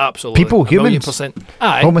planets. Absolutely, People, humans? 1,000,000%.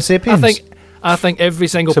 Aye, Homo sapiens? I think every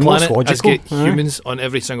single It's the most planet has logical, got humans on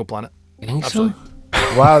every single planet. You think Absolutely.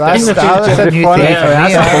 Wow, that's a new thing Yeah, for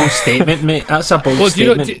that's me. a bold statement, mate. That's a bold Well,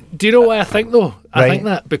 do statement. you know why I think though? I Right. think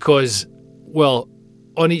that because, well,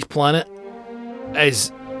 on each planet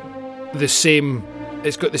is the same.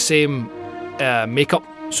 It's got the same makeup.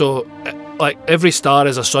 So, like every star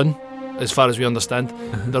is a sun, as far as we understand.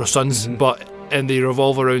 There are suns, and they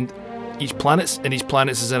revolve around each planets, and each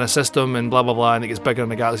planets is in a system, and blah blah blah, and it gets bigger in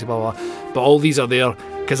the galaxy, blah blah. But all these are there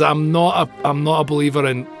because I'm not a believer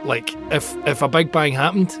in, like, if a Big Bang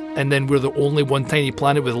happened and then we're the only one tiny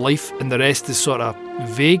planet with life and the rest is sort of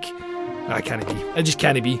vague. That can't be. It just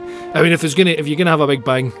can't be. I mean, if you're gonna have a Big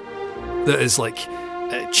Bang that is like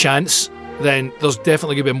chance, then there's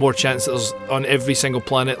definitely gonna be more chance that there's on every single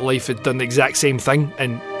planet life had done the exact same thing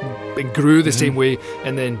and grew the same way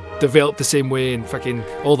and then developed the same way and fucking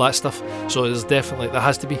all that stuff. So there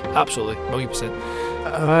has to be, absolutely, 1,000,000%.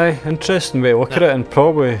 Aye, interesting way to look at it, and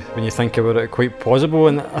probably when you think about it, quite plausible.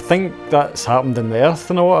 And I think that's happened in the Earth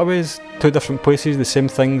in a lot of ways. Two different places, the same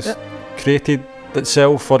things created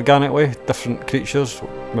itself organically, different creatures,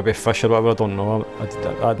 maybe fish or whatever. I don't know.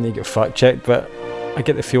 I'd need to get fact checked, but I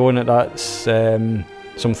get the feeling that that's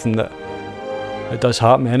something that it does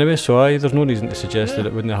happen anyway. So there's no reason to suggest that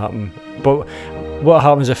it wouldn't happen. But what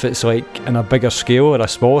happens if it's like in a bigger scale or a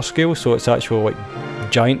smaller scale? So it's actually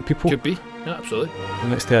like giant people Could be, yeah, absolutely.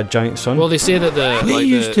 next to a giant sun. Well, they say that We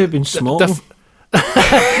used to have been small.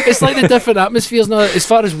 it's like the different atmospheres now, as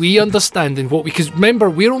far as we understand, and what because remember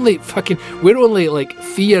we're only like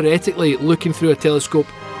theoretically looking through a telescope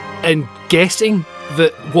and guessing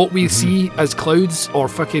that what we see as clouds or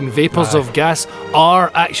fucking vapours of gas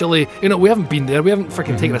are actually, we haven't been there, we haven't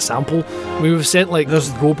fucking taken a sample. We've sent like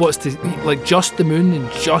robots to like just the moon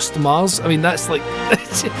and just Mars. I mean, that's like,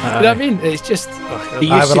 you know what I mean? It's just. You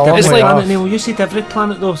said every planet, Neil. You said every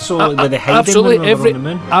planet though, so with the hiding absolutely when we were on the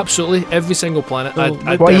moon. Absolutely, every single planet.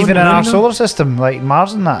 What, even in our solar system, like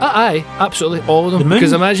Mars and that? Aye, absolutely, all of them. The moon,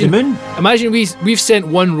 because imagine we've sent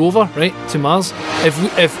one rover right to Mars.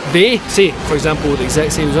 If they say, for example, the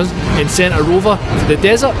exact same as us, and sent a rover to the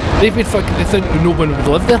desert, they think no one would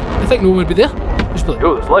live there. They think no one would be there. Just be like,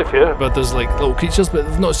 oh, there's life here, but there's like little creatures, but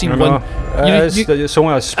they've not seen one. It's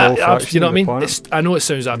only a small fraction. You know what I mean? I know it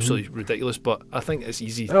sounds absolutely ridiculous, but I think it's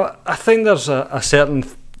easy. Well, I think there's a certain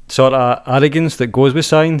sort of arrogance that goes with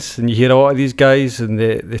science, and you hear a lot of these guys, and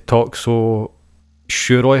they talk so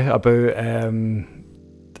surely about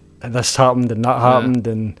this happened and that happened,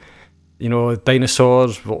 and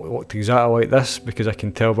dinosaurs looked exactly like this because I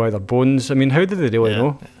can tell by their bones. I mean, how do they really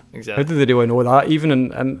know? Exactly. How do they really know that?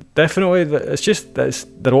 Even and definitely, it's just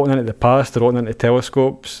they're opening into the past. They're opening into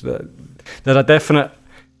telescopes. There's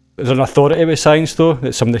an authority with science though,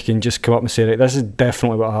 that somebody can just come up and say, right, this is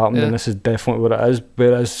definitely what happened, and this is definitely what it is.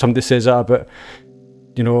 Whereas somebody says that about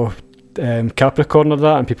Capricorn or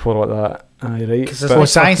that, and people are like that. Aye, right. Well,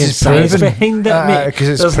 science is proven behind it, mate. Because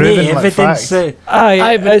it's There's proven no like evidence. fact.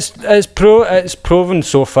 It's proven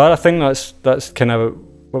so far. I think that's kind of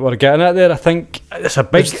what we're getting at there. I think it's a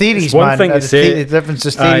big. There's theories, it's one man. thing to say. The difference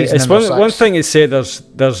is theories. It's one thing to say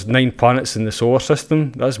there's 9 planets in the solar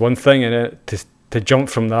system. That's one thing, and to jump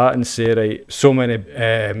from that and say, right, so many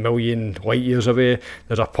million light years away,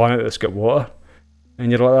 there's a planet that's got water,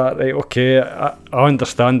 and you're like that, right? Okay, I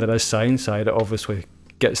understand there is science side. It obviously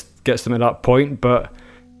gets them at that point, but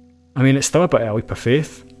I mean, it's still a bit of a leap of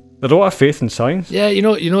faith. There's a lot of faith in science. Yeah, you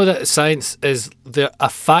know that science is a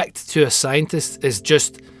fact to a scientist is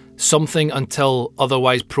just something until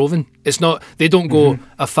otherwise proven. It's not. They don't go.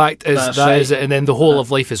 A fact is That's that right. is it, and then the whole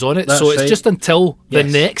of life is on it. That's So it's right. just until the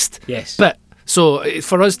Yes. next Yes. bit. So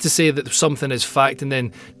for us to say that something is fact and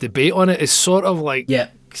then debate on it is sort of like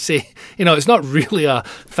say, it's not really a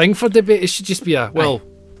thing for debate. It should just be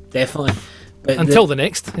Definitely. But until the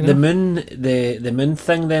next. The moon, the moon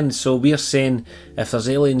thing. Then, so we're saying if there's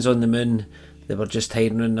aliens on the moon, they were just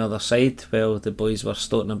hiding on the other side. Well, the boys were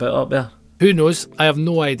stoating about up there. Who knows? I have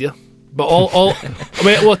no idea. But all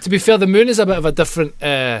well, to be fair, the moon is a bit of a different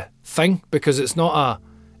thing because it's not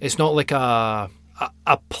like a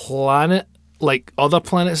planet like other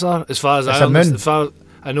planets are. As far as It's I a moon. understand, as far as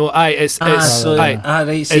I know, it's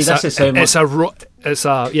right. See, it's this is how much. it's a rock. It's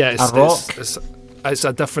a rock. It's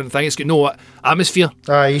a different thing. It's got no atmosphere.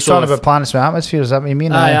 You're So talking if- about planets with atmosphere, is that what you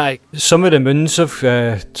mean? Aye. Some of the moons of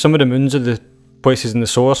the places in the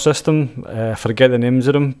solar system, I forget the names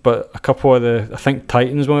of them, but a couple of I think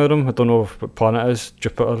Titan's one of them. I don't know what planet it is.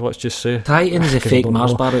 Jupiter, let's just say. Titan's a Because I fake don't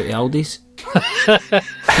Mars know. bar out of Aldi's.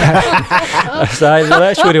 They're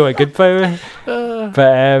actually really good, by the way.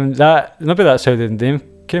 But maybe that's how the name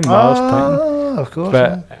came. Mars, Titan. Oh, of course.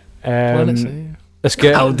 But Planets, it's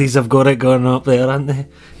good. Aldi's have got it going up there, aren't they?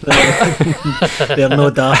 They're no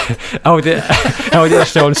daft. Aldi are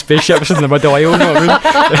selling spaceships in the middle aisle. You know what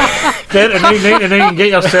I $39.99 and get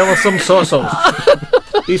yourself some saucers.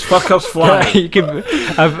 These fuckers fly. mean? You can,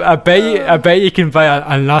 I bet you can buy a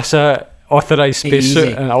NASA authorised spacesuit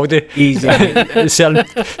Easy. in Aldi. Easy. At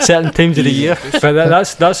certain times of the year. But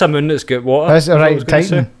that's a moon that's got water. That's what I right, was gonna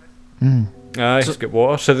Titan. say. Aye, it's got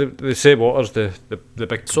water. So they say water's the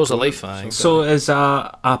big source of life. Aye. So is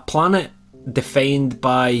a planet defined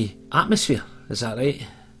by atmosphere? Is that right?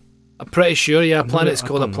 I'm pretty sure, yeah, a planet's I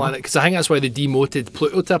called a don't know. planet because I think that's why they demoted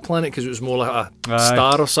Pluto to a planet because it was more like a Aye.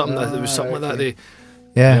 star or something. It was something like that. They,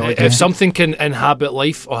 Yeah. If something can inhabit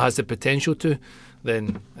life or has the potential to,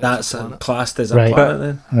 then it's That's a planet. classed as a Right. planet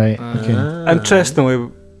then. Right. Okay. Interestingly,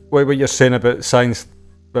 what you're saying about science,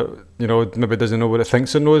 but maybe doesn't know what it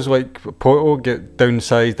thinks it knows. Like Pluto get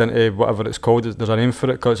downsized into whatever it's called. There's a name for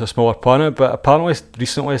it because it's a smaller planet. But apparently,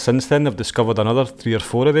 recently, since then, they've discovered another 3 or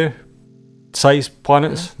 4 of the size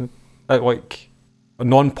planets, like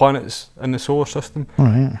non-planets in the solar system. All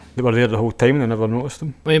right. They were there the whole time and they never noticed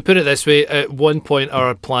them. I mean, put it this way: at one point,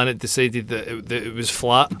 our planet decided that it was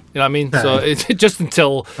flat. You know what I mean? So it's just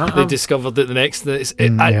until they discovered that the next,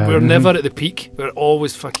 we're never at the peak. We're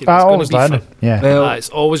always fucking. I It's always gonna be done. Yeah. Well, it's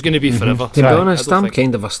always going to be forever. to be Right. honest, I don't I'm think-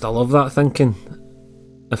 kind of still of that thinking.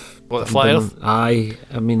 If What, the flat Earth? Aye,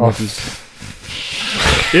 I mean, Oh. if he's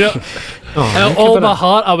You know, oh, all my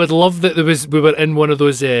heart, I would love that we were in one of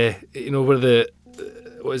those, where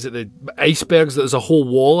what is it, the icebergs, that there's a whole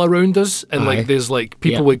wall around us, and Aye. like there's like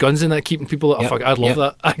people Yep. with guns in that keeping people. Yep. Fuck, I'd love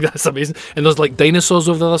Yep. that. That's amazing. And there's like dinosaurs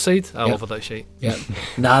over the other side. I Yep. love that shit. Yeah.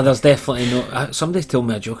 Nah, there's definitely no. Somebody told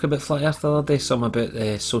me a joke about Flat Earth the other day, some about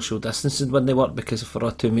social distancing when they work, because if we're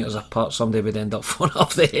all 2 metres apart, somebody would end up falling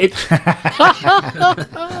off the edge.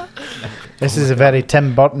 This is a very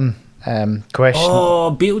Tim Burton question.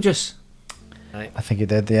 Oh, Beetlejuice. I think you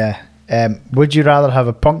did, yeah. Would you rather have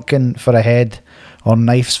a pumpkin for a head or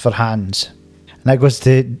knives for hands? And that goes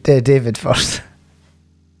to David first.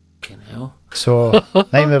 Fucking hell. So,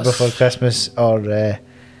 Nightmare Before Christmas or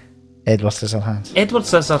Edward Scissorhands? Edward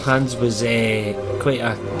Scissorhands was quite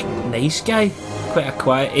a nice guy, quite a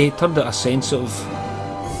quiet. He turned out a sensitive,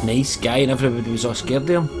 nice guy, and everybody was all scared of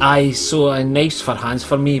him. Aye, so a knives for hands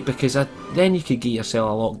for me, because then you could get yourself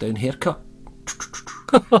a lockdown haircut.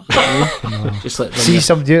 Just like See,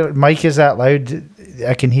 your mic is that loud,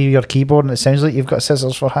 I can hear your keyboard and it sounds like you've got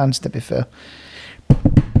scissors for hands, to be fair.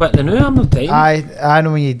 But the new I'm not typing. I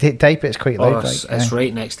know when you type it's quite loud. It's like,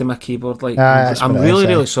 right next to my keyboard. Like, that's I'm what it really, is,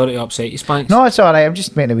 really sorry to upset you, Spanks. No, it's alright, I'm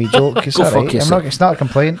just making a wee joke. It's Go fuck alright. yourself. It's not a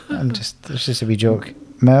complaint. It's just a wee joke.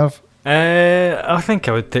 Merv? I think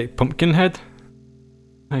I would take Pumpkinhead.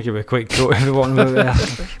 I think it would be quite cool if everyone were there.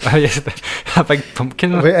 A big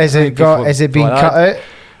pumpkin. Wait, is it been cut out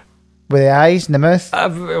with the eyes and the mouth?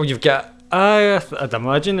 Well, you've got. I'd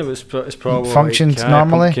imagine it's probably Functions like,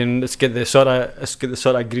 normally? Pumpkin. It's got the sort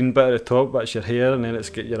of green bit at the top. That's your hair, and then it's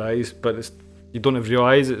got your eyes. But you don't have real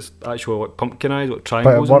eyes. It's actual like pumpkin eyes, like But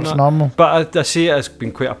triangles. it works and that. normal. But I see it as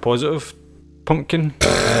being quite a positive pumpkin.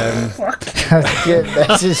 Yeah,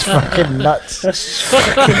 this is fucking nuts. This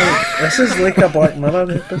is like a Black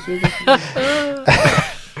Mirror episode.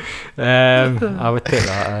 I would take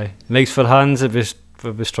that. Aye, nice for hands if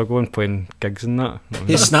we're struggling playing gigs and that.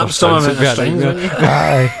 He snaps some of the strings, wouldn't he?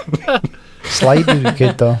 Aye. Slide would be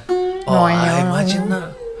good though. Oh, aye, imagine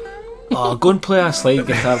that. Oh, go and play a slide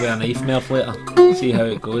guitar with a knife, Merv, later. See how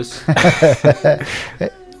it goes.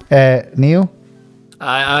 Neil?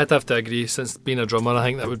 I'd have to agree. Since being a drummer, I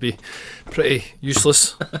think that would be pretty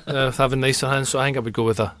useless with having nicer hands. So I think I would go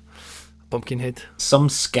with a pumpkin head. Some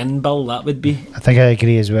skin bill, that would be. I think I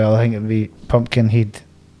agree as well. I think it'd be Pumpkinhead.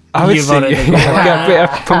 I would You've say already you got get a bit of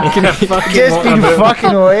pumpkin. Just been fucking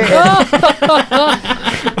away.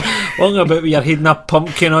 Long about with your head in a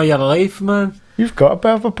pumpkin all your life, man. You've got a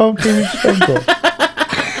bit of a pumpkin sprinkle.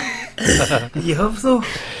 You have, though.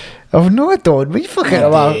 Oh no, I don't. What are you fucking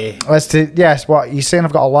about? Yes, what? You saying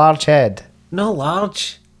I've got a large head? Not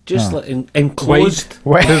large. Just Oh. like enclosed.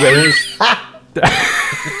 Wait.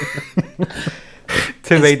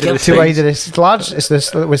 Too wide. Too wide. It's large. It's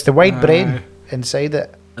the wide brain inside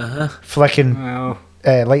it. Flicking Well,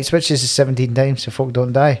 light switches is 17 times so folk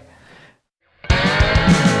don't die.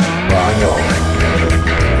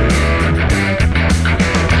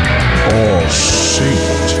 Oh, shit.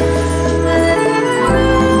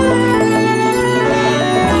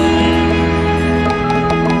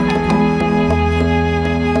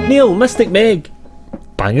 Neil, Mystic Meg.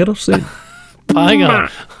 Banger or something? Banger.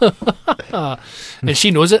 And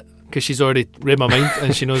she knows it because she's already read my mind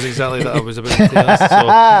and she knows exactly that I was about to say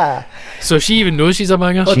this. So she even knows she's a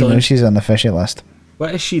banger. She on. knows she's on the fishy list.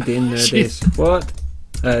 What is she doing nowadays? What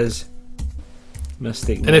is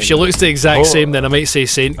Mystic Meg? And if she looks the exact same, then I might say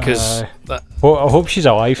Saint because well, I hope she's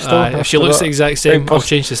alive still. if she looks the exact same, I'll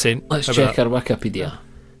change to Saint. Let's How check about her Wikipedia.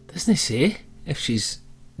 Doesn't it say if she's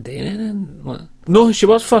doing anything? What? No, she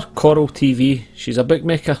works for Coral TV. She's a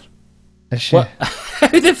bookmaker. Is she? What? How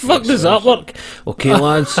the fuck does that work? Okay,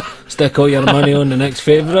 lads, stick all your money on the next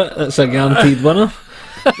favourite. That's a guaranteed winner.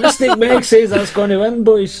 Mystic Meg says that's going to win,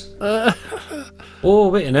 boys. Oh,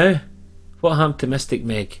 wait now. What happened to Mystic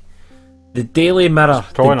Meg? The Daily Mirror.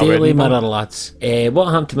 The probably not Daily winning, Mirror, lads.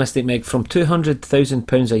 What happened to Mystic Meg? From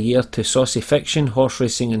 £200,000 a year to saucy fiction, horse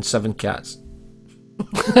racing, and 7 cats.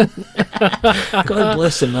 God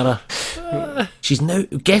bless the Mirror. She's now.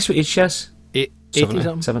 Guess what age she is? 80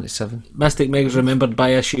 something? 77. Mystic Meg's remembered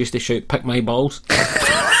by us. She used to shout, "Pick my balls."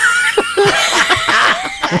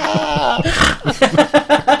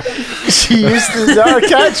 She used to. Is that her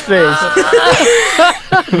catchphrase?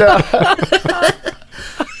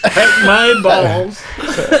 Pick my balls.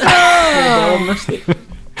 Oh, Mystic.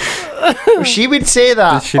 She would say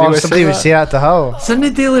that. She Or would somebody say would that. say that to her. It's in the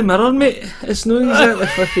Daily Mirror, mate. It's not exactly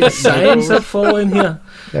fucking science they're following here.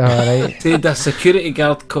 Alright. Said a security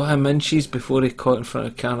guard caught him inches before he caught in front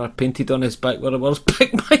of the camera, painted on his back where it was,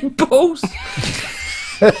 "Pick my balls."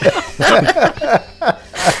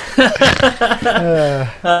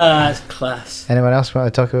 That's class. Anyone else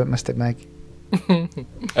want to talk about Mystic Meg?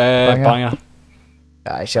 Banger.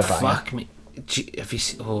 Aye, she's a banger. Fuck me. Have you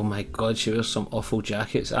oh my god, she wears some awful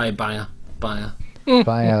jackets. Aye, buy her. Bye. Move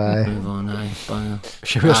on, aye, buy her.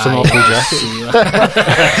 She wears some awful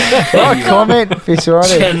jacket. What a comment, be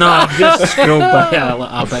sorry. No, I've just scrolled by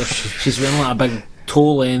her. She's wearing like a big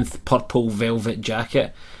toe-length purple velvet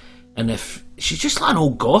jacket, and if she's just like an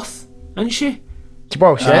old goth, isn't she?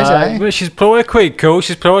 Well, she is, aye. But she's probably quite cool.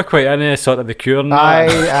 She's probably quite into sort of the Cure and that.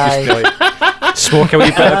 Aye. Like, smoke a wee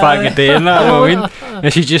bit back in the day and that, you know what I mean?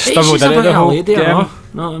 And she just stumbled She's into a bit the of a whole lady, know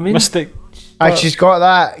what I mean? mystic. Aye, she's got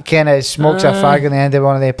that kind of smokes a fag on the end of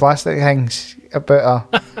one of the plastic things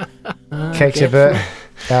about her. Kicks about.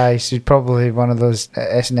 Aye, she's probably one of those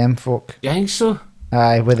S&M folk. You think so?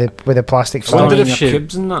 Aye, with the plastic I wonder flag. if Your she-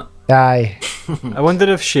 pubes and that. Aye. I wonder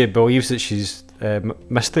if she believes that she's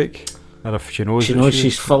mystic, or if she knows. She that knows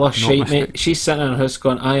she's full of not shite, mystic. mate. She's sitting in her house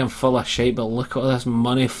going, I am full of shite, but look at all this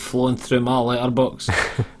money flowing through my letterbox.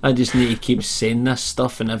 I just need to keep saying this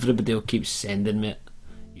stuff and everybody will keep sending me it.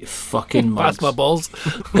 You fucking mugs. Pass my balls.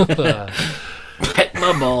 Pick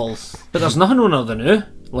my balls. But there's nothing on her now.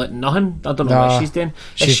 Like, nothing. I don't know No. what she's doing. Is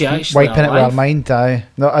She's she actually wiping it with her alive? mind, aye.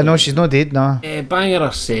 No, I know she's not dead, no. Banger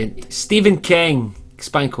or Saint? Stephen King.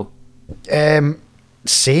 Spanko.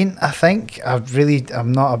 Saint, I think. I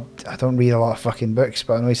don't read a lot of fucking books,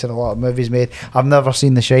 but I know he's had a lot of movies made. I've never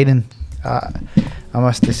seen The Shining. I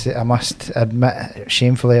must admit,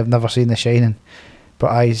 shamefully, I've never seen The Shining.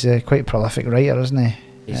 But he's quite a prolific writer, isn't he?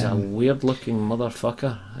 He's a weird looking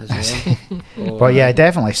motherfucker as well. But yeah,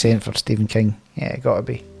 definitely Saint for Stephen King. Yeah, gotta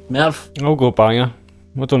be. Merv. I'll go banger.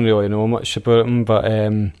 I don't really know much about him, but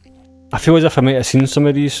I feel as if I might have seen some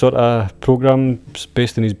of these sort of programmes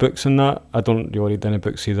based on his books and that. I don't really read any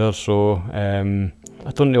books either, so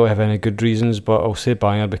I don't really have any good reasons, but I'll say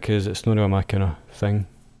banger because it's not really my kind of thing.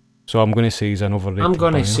 So I'm going to say he's an overrated I'm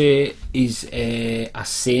going to banger. say he's a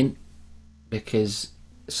saint because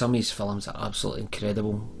some of his films are absolutely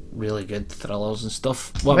incredible, really good thrillers and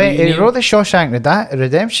stuff. What Wait, about you, he Neil? wrote The Shawshank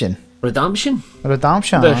Redemption. Redemption?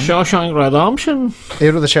 Redemption. The Shawshank Redemption? He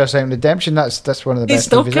wrote The Shawshank Redemption. That's one of the He best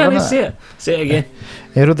still movies can't ever. say it. Say it again.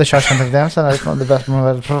 He wrote The Shawshank Redemption. That's one of the best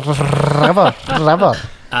movies ever.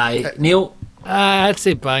 Aye. Neil? I'd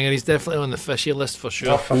say banger. He's definitely on the fishy list for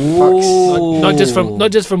sure. Ooh. Not just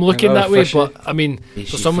from looking Another that way, fishy. but I mean,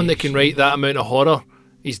 Fishy, for someone that fishy. can write that amount of horror,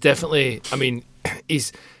 he's definitely. I mean,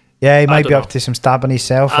 he's. Yeah, he might don't be know. up to some stabbing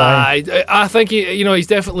himself. Aye. I think he's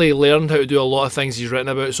definitely learned how to do a lot of things he's written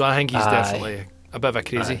about. So I think he's Aye. definitely a bit of a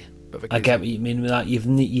crazy. Aye. Bit of a I crazy. get what you mean with that. You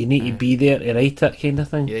need to be there to write it, kind of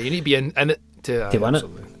thing. Yeah, you need to be in it to win it.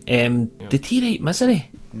 absolutely. Did he write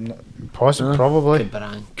Misery? Possibly, No. probably.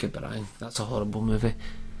 Could be wrong. That's a horrible movie.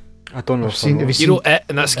 I don't know I've if seen. I Have you You seen? wrote it,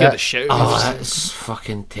 and that scared the shit out of me. Oh, that's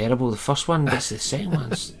fucking terrible. The first one, that's the second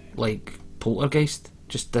one's like Poltergeist.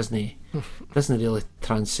 Just doesn't really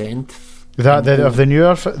transcend. That of the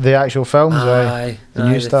newer, the actual films. Aye. The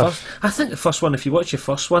new stuff. I think the first one, if you watch the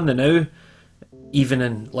first one, the now, even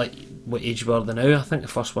in like what age we are the now, I think the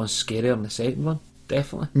first one's scarier than the second one.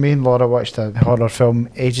 Definitely. Me and Laura watched a horror film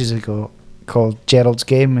ages ago called Gerald's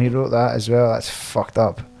Game. He wrote that as well. That's fucked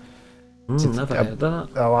up. Never heard of that.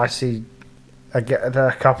 Oh, I see. I get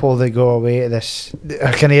a couple that go away to this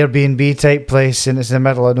kind of Airbnb type place, and it's in the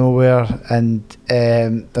middle of nowhere, and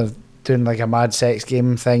they're doing like a mad sex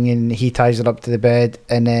game thing, and he ties her up to the bed,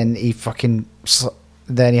 and then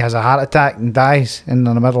then he has a heart attack and dies in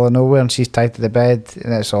the middle of nowhere, and she's tied to the bed,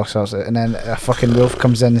 and it's all sorts of, and then a fucking wolf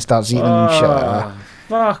comes in and starts eating him and shit like that.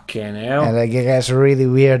 Fucking hell. And like, it gets really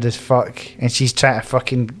weird as fuck, and she's trying to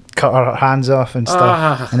fucking cut her hands off and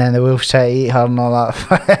stuff, and then the wolf's trying to eat her and all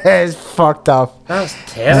that. It's fucked up. That's And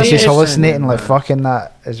terrible. she's hallucinating like fucking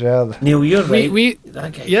that as well. Neil, you're right. We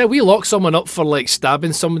Okay. yeah, we lock someone up for like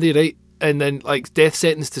stabbing somebody, right? And then like death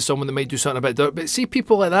sentence to someone that might do something about dirt. But see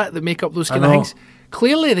people like that make up those kind of know. things.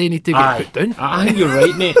 Clearly, they need to be Aye. put down. I think you're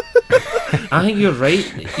right, mate. I think you're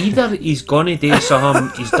right. Either he's gonna do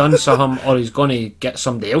something, he's done something, or he's gonna get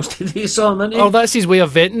somebody else to do something. Or that's his way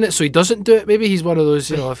of venting it, so he doesn't do it. Maybe he's one of those,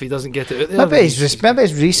 if he doesn't get it out there. Maybe then maybe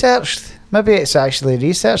it's researched. Maybe it's actually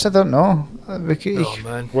researched. I don't know. Oh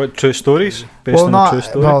man. What, true stories? Based Well, on not a true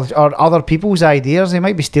story? well, or other people's ideas. They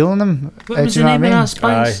might be stealing them. What was do the you know name what I of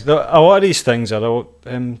mean? that, Spice? A lot of these things are all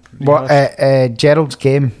What Gerald's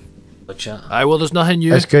Game? What's that? Aye, well, there's nothing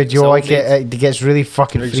new. It's good. You It's all like it? made. It gets really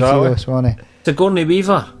fucking freaky Exactly. this morning. Sigourney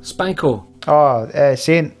Weaver, Spanko. Oh,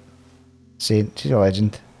 Saint. She's a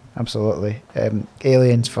legend. Absolutely.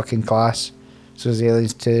 Aliens, fucking class. So is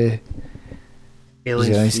Aliens 2.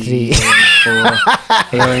 Aliens 3. Aliens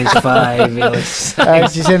 4, Aliens 5, Aliens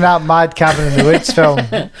 6. She's in that Mad Cabin in the Woods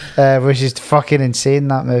film, which is fucking insane.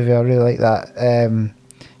 That movie, I really like that.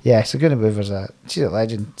 Yeah, Sigourney Weaver's she's a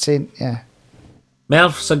legend. Saint, yeah.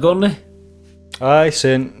 Merv Sigourney. Aye,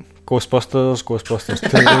 Saint. Ghostbusters 2, Ghostbusters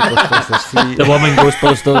 3. The woman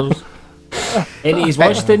Ghostbusters. Any he's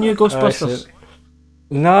watched the new Ghostbusters?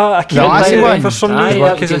 No, I can't I see buy one. it for some Aye, reason.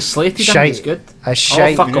 that Because was slated him, shite. he's good. A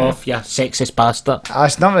shite. Oh, fuck off, you sexist bastard.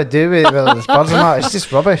 It's nothing to do with whether there's birds or not. It's just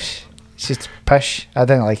rubbish. It's just pish. I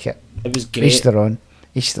didn't like it. It was Each great. their own.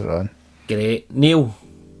 Each their own. Great. Neil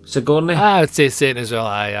Sigourney. I would say Saint as well.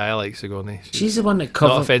 Aye, I like Sigourney. She's the one that not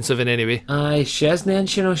covered. offensive in any way. Aye, she isn't, and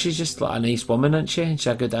she's just like a nice woman, isn't she? And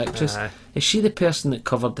she's a good actress. Aye. Is she the person that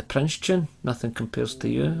covered the Prince tune? Nothing compares to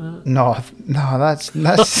you. No, that's.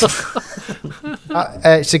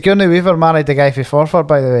 Sigourney Weaver married the guy for Forfar,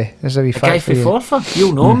 by the way. There's a wee The fact guy for for you. Forfar?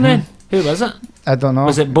 You'll know him then. Who was it? I don't know.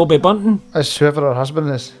 Was it Bobby Bunton? It's whoever her husband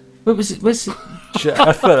is. What was it? Shit,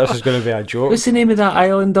 I thought this was going to be a joke. What's the name of that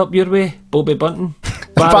island up your way? Bobby Bunton?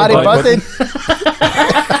 Barry Bunton.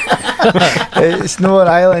 It's no an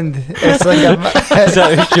island. It's like a.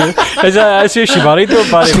 That's who she married though,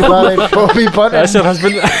 Barry? She married Bobby Bunton. That's her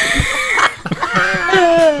husband.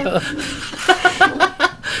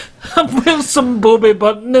 Where's some Bobby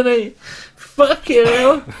Bunton tonight? Fucking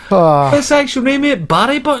hell. Oh. What's the actual name of it?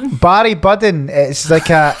 Barry Button? Barry Budden. It's like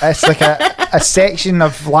a section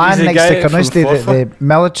of land He's the next to guy from Carnoustie that Forfar. the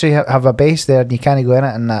military have a base there, and you can't go in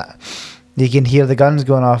it, and that you can hear the guns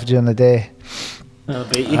going off during the day. I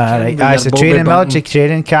bet you Right. can. It's a training military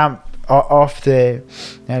training camp off the,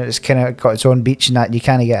 and it's kind of got its own beach and that you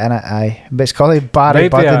can't get in it. Aye, but it's called Barry Maybe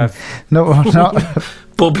Budden. No, not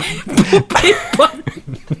Bobby Button.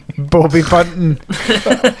 Bobby Bunton.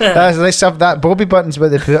 Let's have that. Bobby Bunton's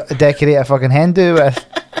what they decorate a fucking hen do with.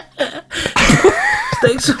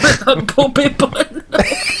 Thanks for that Bobby Button.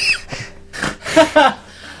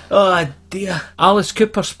 Oh dear. Alice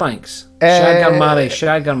Cooper Spanks. Shag or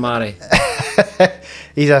marry.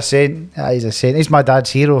 He's a saint. He's a saint. He's my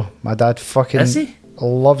dad's hero. My dad fucking Is he?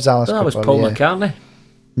 loves Alice That Cooper. was Paul yeah. McCartney.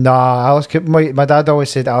 Nah, Alice Cooper. My dad always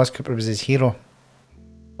said Alice Cooper was his hero.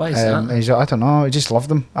 Why is that? I don't know. He just loved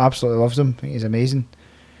him. Absolutely loves him. I think he's amazing.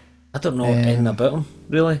 I don't know anything about him,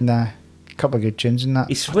 really. Nah, a couple of good tunes in that.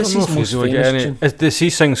 What's his most famous tune? Does he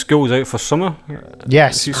sing School's Out for Summer?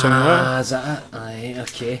 Yes. Does he sing that? Is that it? Aye,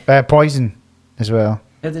 okay. Poison as well.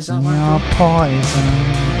 How does that work? You're poison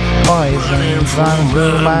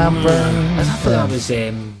from my brain. I thought that was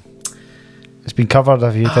It's been covered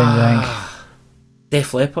a few times, I think.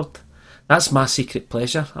 Def Leppard. That's my secret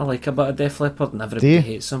pleasure. I like a bit of Def Leppard and everybody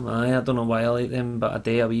hates them. Aye, I don't know why I like them, but I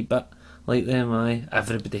do a wee bit like them. Aye,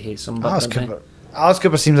 everybody hates them. But Alice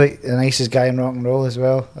Cooper seems like the nicest guy in rock and roll as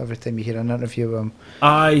well. Every time you hear an interview with him.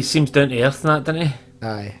 Aye, he seems down to earth and that, doesn't he?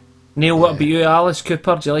 Aye. Neil, what about you, Alice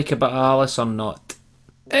Cooper? Do you like a bit of Alice or not?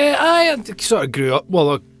 I sort of grew up.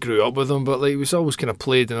 Well, I grew up with him, but like, he was always kind of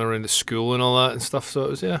played in around the school and all that and stuff. So it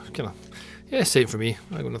was same for me.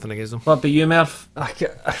 I got nothing against him. What about you, Murph? I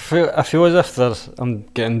feel as if I'm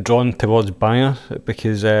getting drawn towards Banger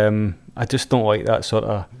because I just don't like that sort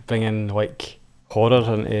of bringing like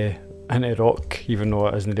horror into rock, even though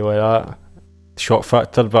it isn't really that shock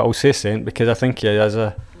factor. But I'll say Saint because I think he is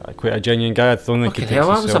quite a genuine guy. I don't think he takes Hell,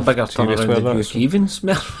 that was a himself bigger serious turnaround with than that, Duke so. Evans,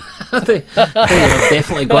 Murph. They were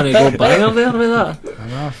definitely going to go Banger there with that. I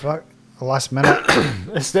know, fuck. The last minute.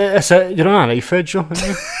 It's you're on a knife edge, Joe.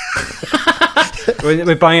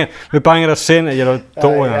 With Banger a Saint, you're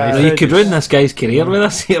totally on a knife You edge. could ruin this guy's career with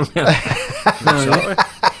this here, Murph.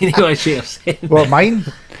 You know what you're saying? What, mine?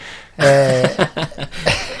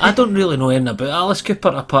 I don't really know anything about Alice Cooper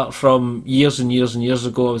apart from years and years and years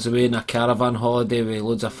ago I was away on a caravan holiday with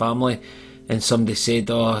loads of family and somebody said,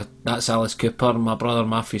 "Oh, that's Alice Cooper," and my brother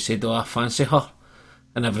Matthew said, "Oh, I fancy her,"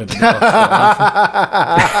 and everybody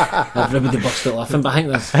busted out laughing. But I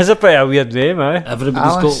think It's a bit of a weird name, eh?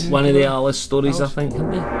 everybody's Alice. got one of the Alice stories, I think, haven't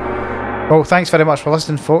they? Well, thanks very much for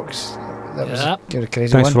listening, folks. That was a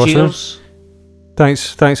crazy Thanks one. for listening.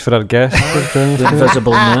 Cheers. Thanks for our guest. The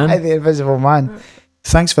Invisible Man. The Invisible Man.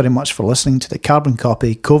 Thanks very much for listening to the Carbon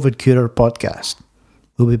Copy COVID Curer podcast.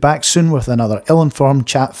 We'll be back soon with another ill-informed,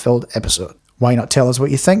 chat-filled episode. Why not tell us what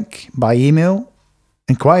you think by email,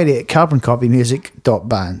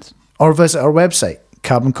 inquiry@carboncopymusic.band, or visit our website,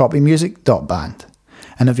 carboncopymusic.band.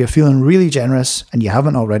 And if you're feeling really generous and you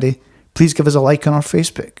haven't already, please give us a like on our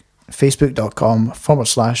Facebook,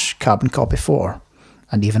 facebook.com/carboncopy4,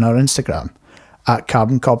 and even our Instagram,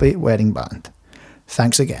 @carboncopyweddingband.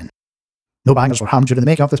 Thanks again. No bangers were harmed during the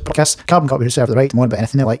making of this podcast. Carbon Copy reserve the right to moan about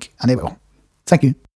anything they like, and they will. Thank you.